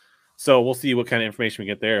 So we'll see what kind of information we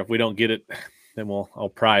get there. If we don't get it, then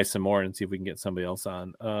I'll pry some more and see if we can get somebody else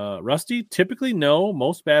on. Rusty, typically no.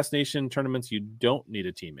 Most Bass Nation tournaments, you don't need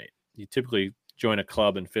a teammate. You typically join a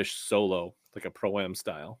club and fish solo, like a Pro-Am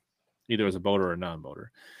style, either as a boater or a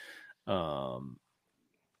non-boater.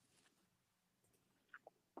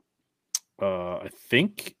 I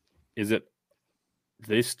think they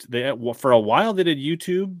for a while they did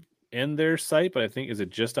YouTube and their site, but I think is it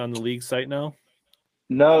just on the league site now?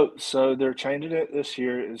 No, so they're changing it this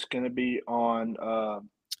year. It's going to be on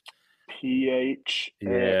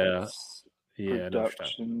PHX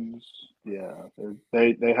Productions. Yeah,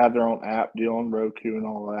 they have their own app deal on Roku and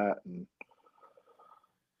all that, and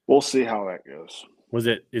we'll see how that goes.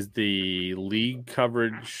 Is the league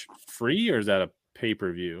coverage free or is that a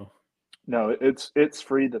pay-per-view? No, it's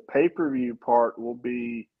free. The pay-per-view part will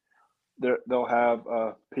be they'll have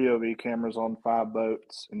POV cameras on 5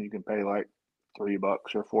 boats, and you can pay like $3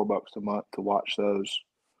 or $4 a month to watch those.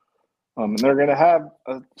 And they're going to have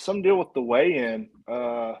some deal with the weigh-in,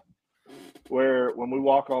 where when we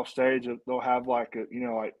walk off stage, they'll have like a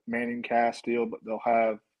like Manning cast deal, but they'll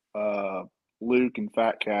have Luke and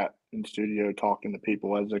Fat Cat in studio talking to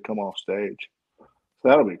people as they come off stage. So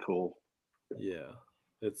that'll be cool. Yeah,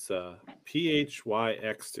 it's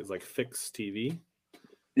PHYX is like Fix TV.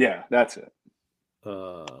 Yeah, that's it.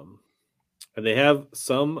 And they have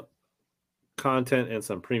some content and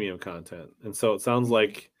some premium content, and so it sounds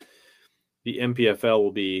like the MPFL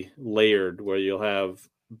will be layered, where you'll have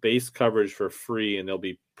base coverage for free, and there'll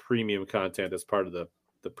be premium content as part of the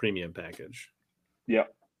premium package.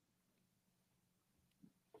 Yep.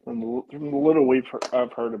 And the little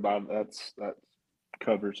I've heard about it, that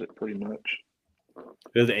covers it pretty much.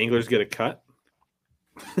 Do the anglers get a cut?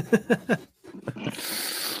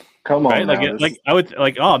 Come on, right? I would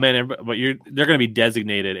like. Oh man, but they're going to be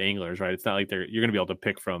designated anglers, right? It's not like you're going to be able to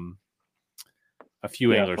pick from a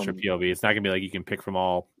few anglers for POV. It's not going to be like you can pick from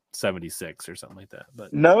all 76 or something like that.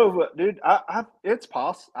 But no, but dude, it's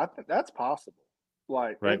possible. I think that's possible.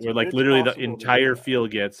 Like right, where like literally the entire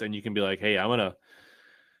field gets, and you can be like, hey, I'm going to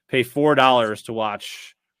pay $4 to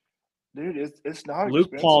watch. Dude, it's not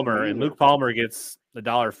Luke Palmer, and Luke Palmer gets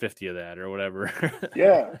 $1.50 of that or whatever.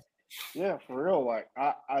 Yeah, for real. Like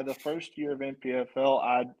I the first year of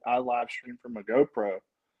NPFL, I live streamed from a GoPro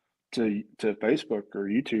to Facebook or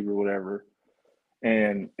YouTube or whatever,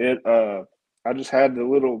 and I just had the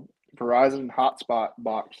little Verizon hotspot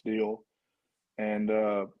box deal, and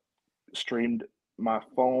streamed my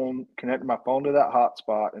phone, connected my phone to that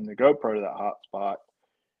hotspot and the GoPro to that hotspot,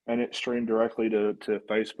 and it streamed directly to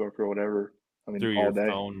Facebook or whatever. I mean, through all your day.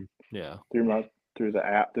 phone, yeah, through the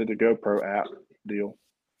app, through the GoPro app deal.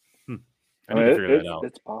 I need to figure that out.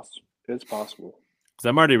 It's possible. It's possible. Because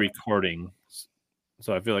I'm already recording,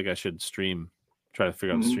 so I feel like I should try to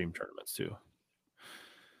figure out stream tournaments too.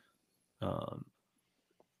 I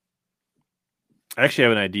actually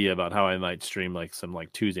have an idea about how I might stream like some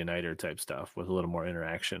like Tuesday nighter type stuff with a little more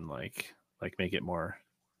interaction, like make it more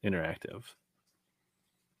interactive.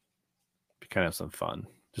 Be kind of some fun,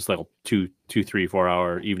 just like 2, 3, 4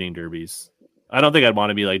 hour evening derbies. I don't think I'd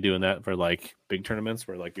want to be like doing that for like big tournaments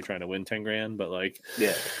where like you're trying to win 10 grand, but like,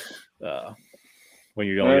 when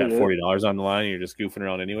you only got $40 on the line and you're just goofing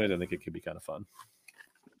around anyway, I think it could be kind of fun.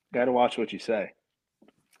 Got to watch what you say.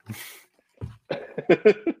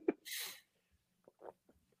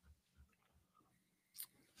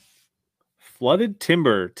 Flooded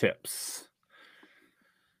timber tips.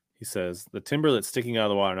 He says the timber that's sticking out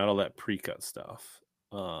of the water, not all that pre-cut stuff.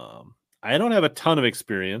 I don't have a ton of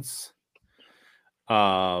experience.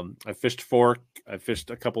 I fished Fork. I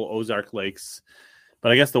fished a couple Ozark lakes,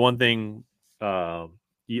 but I guess the one thing,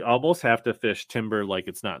 you almost have to fish timber like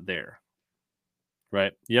it's not there,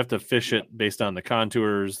 right? You have to fish it based on the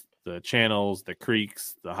contours, the channels, the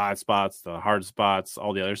creeks, the hot spots, the hard spots,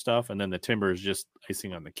 all the other stuff, and then the timber is just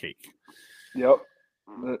icing on the cake. Yep.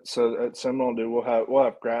 So at Seminole, we'll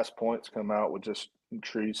have grass points come out with just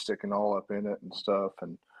trees sticking all up in it and stuff,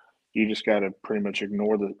 and you just got to pretty much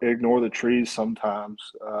ignore the trees sometimes.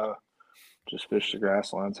 Just fish the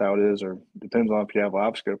grass lines how it is, or depends on if you have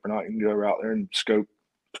live scope or not. You can go out there and scope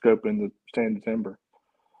in the standing timber.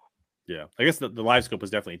 Yeah, I guess the live scope has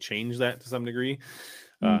definitely changed that to some degree,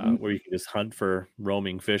 where you can just hunt for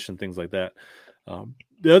roaming fish and things like that. The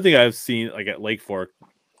other thing I've seen, like at Lake Fork,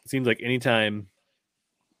 it seems like anytime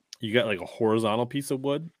you got like a horizontal piece of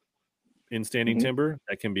wood in standing timber,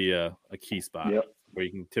 that can be a key spot where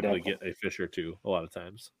you can typically get a fish or two a lot of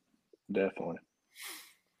times. Definitely.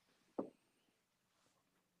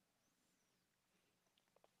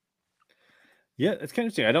 Yeah, it's kind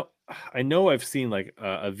of interesting. I know I've seen like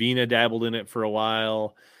Avena dabbled in it for a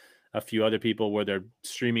while. A few other people where they're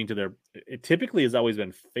streaming to it typically has always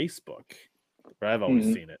been Facebook, where I've always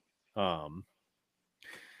seen it.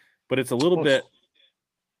 But it's a little bit,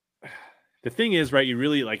 the thing is, right, you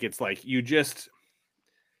really like, it's like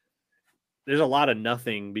there's a lot of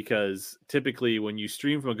nothing, because typically when you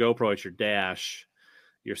stream from a GoPro at your dash,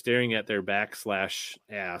 you're staring at their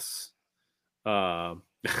 /ass,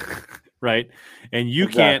 right? And you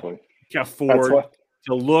can't afford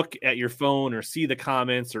to look at your phone or see the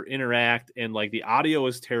comments or interact, and like the audio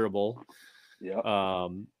is terrible. Yeah.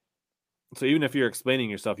 So even if you're explaining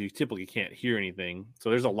yourself, you typically can't hear anything. So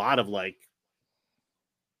there's a lot of like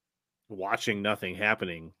watching nothing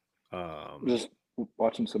happening. Just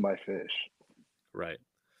watching somebody fish. Right.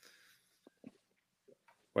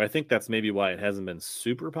 Well, I think that's maybe why it hasn't been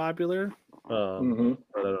super popular. But I don't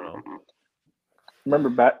know. Remember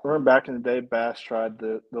back in the day, Bass tried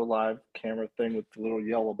the live camera thing with the little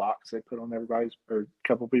yellow box they put on everybody's or a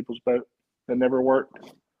couple people's boat. That never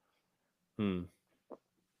worked. Hmm.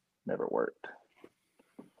 Never worked.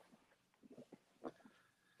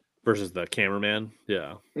 Versus the cameraman.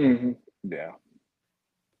 Yeah. Mm-hmm. Yeah.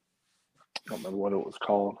 I don't remember what it was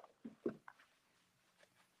called.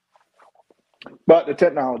 But the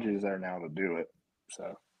technology is there now to do it.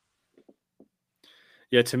 So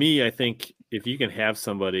Yeah, to me, I think if you can have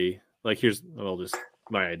somebody like just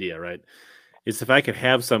my idea, right? Is if I could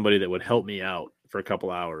have somebody that would help me out for a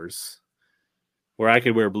couple hours where I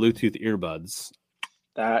could wear Bluetooth earbuds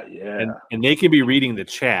and they could be reading the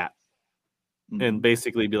chat and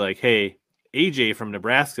basically be like, hey, AJ from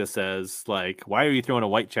Nebraska says, like, why are you throwing a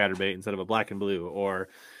white chatterbait instead of a black and blue? Or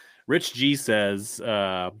Rich G says,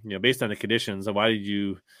 based on the conditions, why did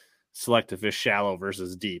you select to fish shallow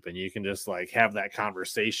versus deep? And you can just like have that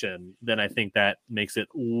conversation. Then I think that makes it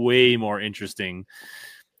way more interesting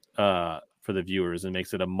for the viewers and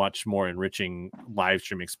makes it a much more enriching live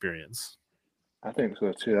stream experience. I think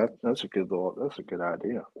so too. That's a good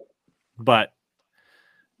idea. But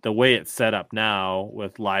the way it's set up now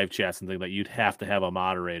with live chats and things like, you'd have to have a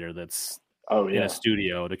moderator that's in a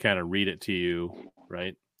studio to kind of read it to you,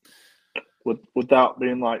 right? Without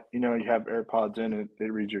being like, you have AirPods in and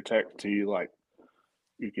it reads your text to you, like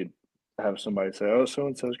you could have somebody say, "Oh, so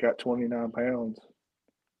and so's got 29 pounds."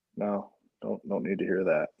 No, don't need to hear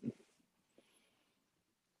that.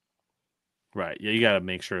 Right. Yeah, you got to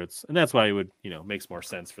make sure and that's why it would, makes more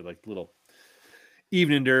sense for like little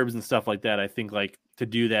evening derbs and stuff like that. I think like to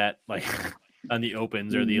do that like on the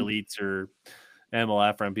opens or the elites or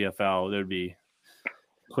MLF or MPFL, there'd be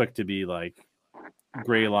quick to be like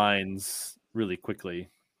gray lines really quickly.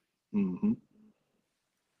 Mm-hmm.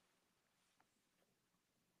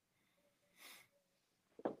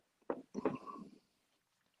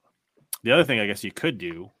 The other thing I guess you could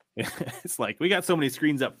do, it's like we got so many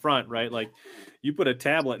screens up front, right? Like you put a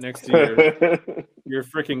tablet next to your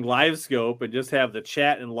freaking live scope and just have the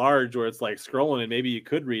chat in large where it's like scrolling, and maybe you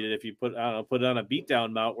could read it if you put it on a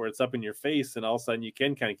beatdown mount where it's up in your face, and all of a sudden you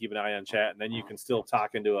can kind of keep an eye on chat, and then you can still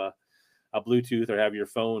talk into a Bluetooth or have your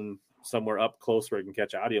phone somewhere up close where it can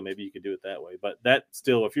catch audio. Maybe you could do it that way. But that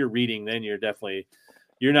still, if you're reading, then you're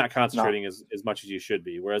not concentrating as much as you should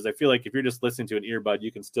be. Whereas I feel like if you're just listening to an earbud,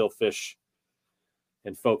 you can still fish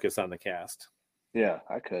and focus on the cast. Yeah,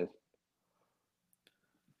 I could.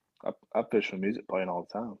 I fish with music playing all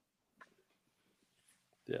the time.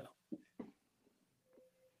 Yeah.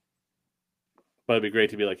 But it'd be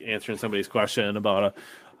great to be like answering somebody's question about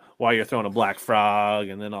why you're throwing a black frog,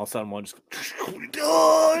 and then all of a sudden one just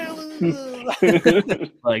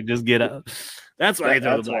like just get up. That's why you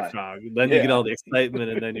throw the black frog. Then you get all the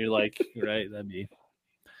excitement, and then you're like, right? That'd be.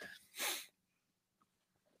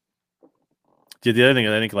 The other thing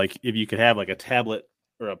is, I think like if you could have like a tablet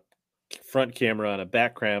or a front camera and a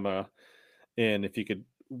back camera, and if you could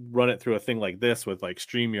run it through a thing like this with like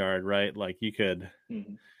StreamYard, right? Like you could,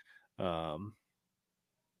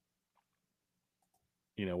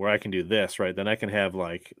 where I can do this, right? Then I can have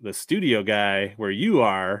like the studio guy where you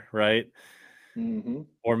are, right? Mm-hmm.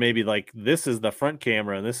 Or maybe like this is the front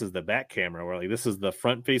camera and this is the back camera, where like this is the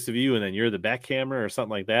front face of you and then you're the back camera or something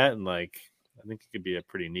like that. And like, I think it could be a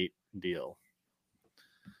pretty neat deal.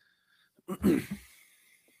 Would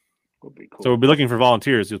be cool. So we'll be looking for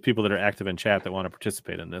volunteers, with people that are active in chat that want to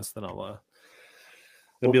participate in this. Then it'll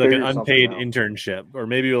be like an unpaid internship, or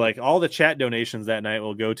maybe like all the chat donations that night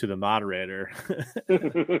will go to the moderator.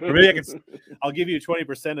 Or maybe I'll give you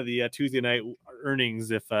 20% of the Tuesday night earnings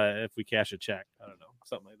if we cash a check. I don't know,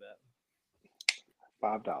 something like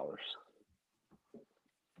that. $5.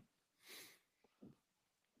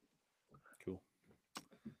 Cool.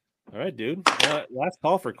 All right, dude. Last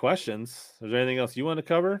call for questions. Is there anything else you want to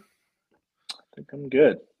cover? I think I'm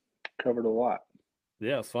good. Covered a lot.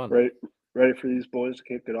 Yeah, it's fun. Ready for these boys to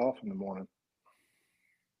kick it off in the morning.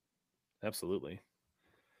 Absolutely.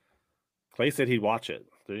 Clay said he'd watch it.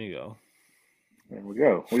 There you go. There we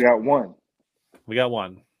go. We got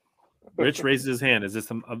one. Rich raises his hand. Is this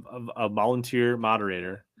a volunteer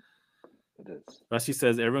moderator? It is. Rusty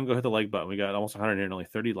says, everyone go hit the like button. We got almost 100 here and only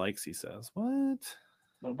 30 likes, he says. What?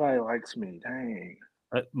 Nobody likes me. Dang.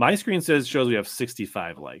 My screen shows we have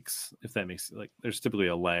 65 likes. If that makes like, there's typically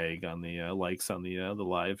a lag on the likes on the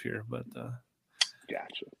live here, but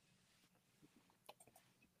gotcha.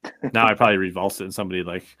 Now I probably revulse it, and somebody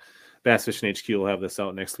like Bass Fishing HQ will have this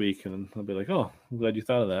out next week, and I'll be like, "Oh, I'm glad you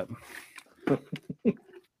thought of that."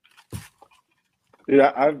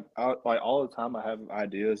 Yeah, I like all the time. I have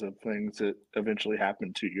ideas of things that eventually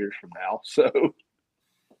happen 2 years from now. So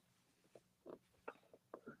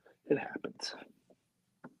It happens.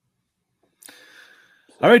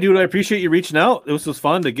 All right, dude. I appreciate you reaching out. This was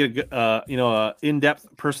fun to get a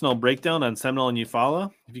in-depth personal breakdown on Seminole and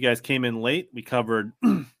Eufaula. If you guys came in late, we covered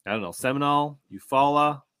Seminole,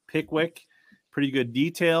 Eufaula, Pickwick, pretty good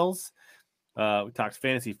details. We talked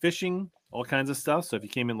fantasy fishing, all kinds of stuff. So if you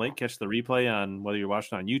came in late, catch the replay on whether you're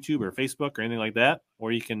watching on YouTube or Facebook or anything like that,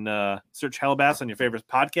 or you can search Hellabass on your favorite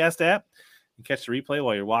podcast app and catch the replay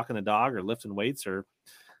while you're walking the dog or lifting weights or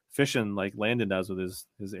fishing like Landon does with his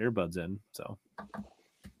earbuds in. So.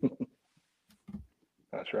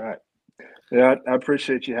 That's right. Yeah, I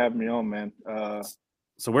appreciate you having me on, man.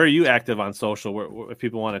 So where are you active on social? Where if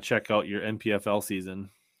people want to check out your NPFL season?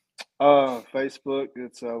 Facebook,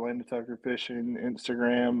 it's Landon Tucker Fishing.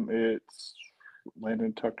 Instagram, it's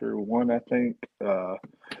Landon Tucker 1, I think.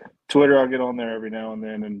 Twitter, I'll get on there every now and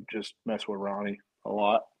then and just mess with Ronnie a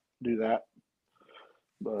lot. Do that.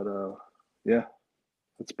 But yeah,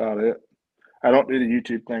 that's about it. I don't do the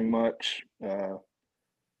YouTube thing much.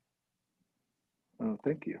 Oh,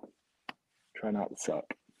 thank you. Try not to suck.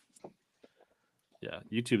 Yeah,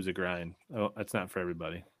 YouTube's a grind. Oh, it's not for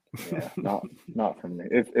everybody. Yeah, not for me.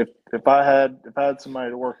 If I had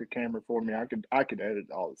somebody to work a camera for me, I could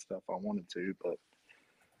edit all the stuff I wanted to, but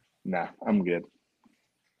nah, I'm good.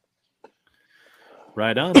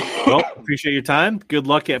 Right on. Well, appreciate your time. Good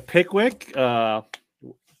luck at Pickwick.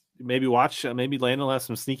 Maybe Landon will have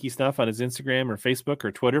some sneaky stuff on his Instagram or Facebook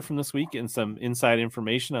or Twitter from this week and some inside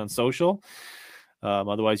information on social.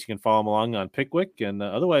 Otherwise, you can follow him along on Pickwick. And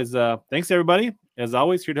otherwise, thanks, everybody. As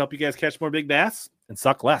always, here to help you guys catch more big bass and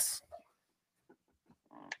suck less.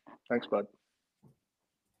 Thanks, bud.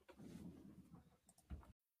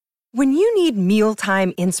 When you need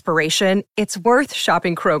mealtime inspiration, it's worth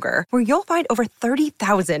shopping Kroger, where you'll find over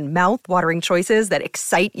 30,000 mouth-watering choices that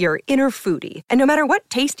excite your inner foodie. And no matter what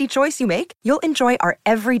tasty choice you make, you'll enjoy our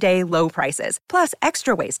everyday low prices, plus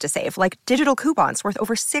extra ways to save, like digital coupons worth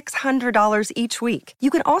over $600 each week. You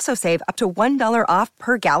can also save up to $1 off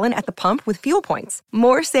per gallon at the pump with fuel points.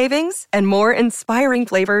 More savings and more inspiring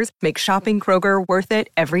flavors make shopping Kroger worth it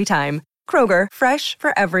every time. Kroger, fresh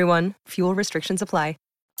for everyone. Fuel restrictions apply.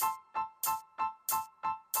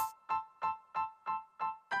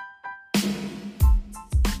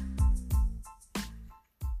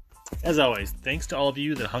 As always, thanks to all of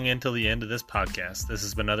you that hung in till the end of this podcast. This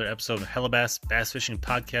has been another episode of Hellabass Bass Fishing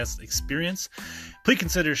Podcast Experience. Please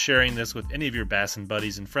consider sharing this with any of your bassin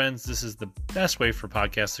buddies and friends. This is the best way for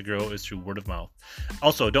podcasts to grow is through word of mouth.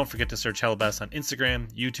 Also, don't forget to search Hellabass on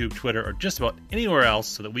Instagram, YouTube, Twitter, or just about anywhere else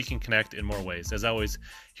so that we can connect in more ways. As always,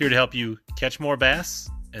 here to help you catch more bass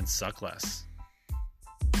and suck less.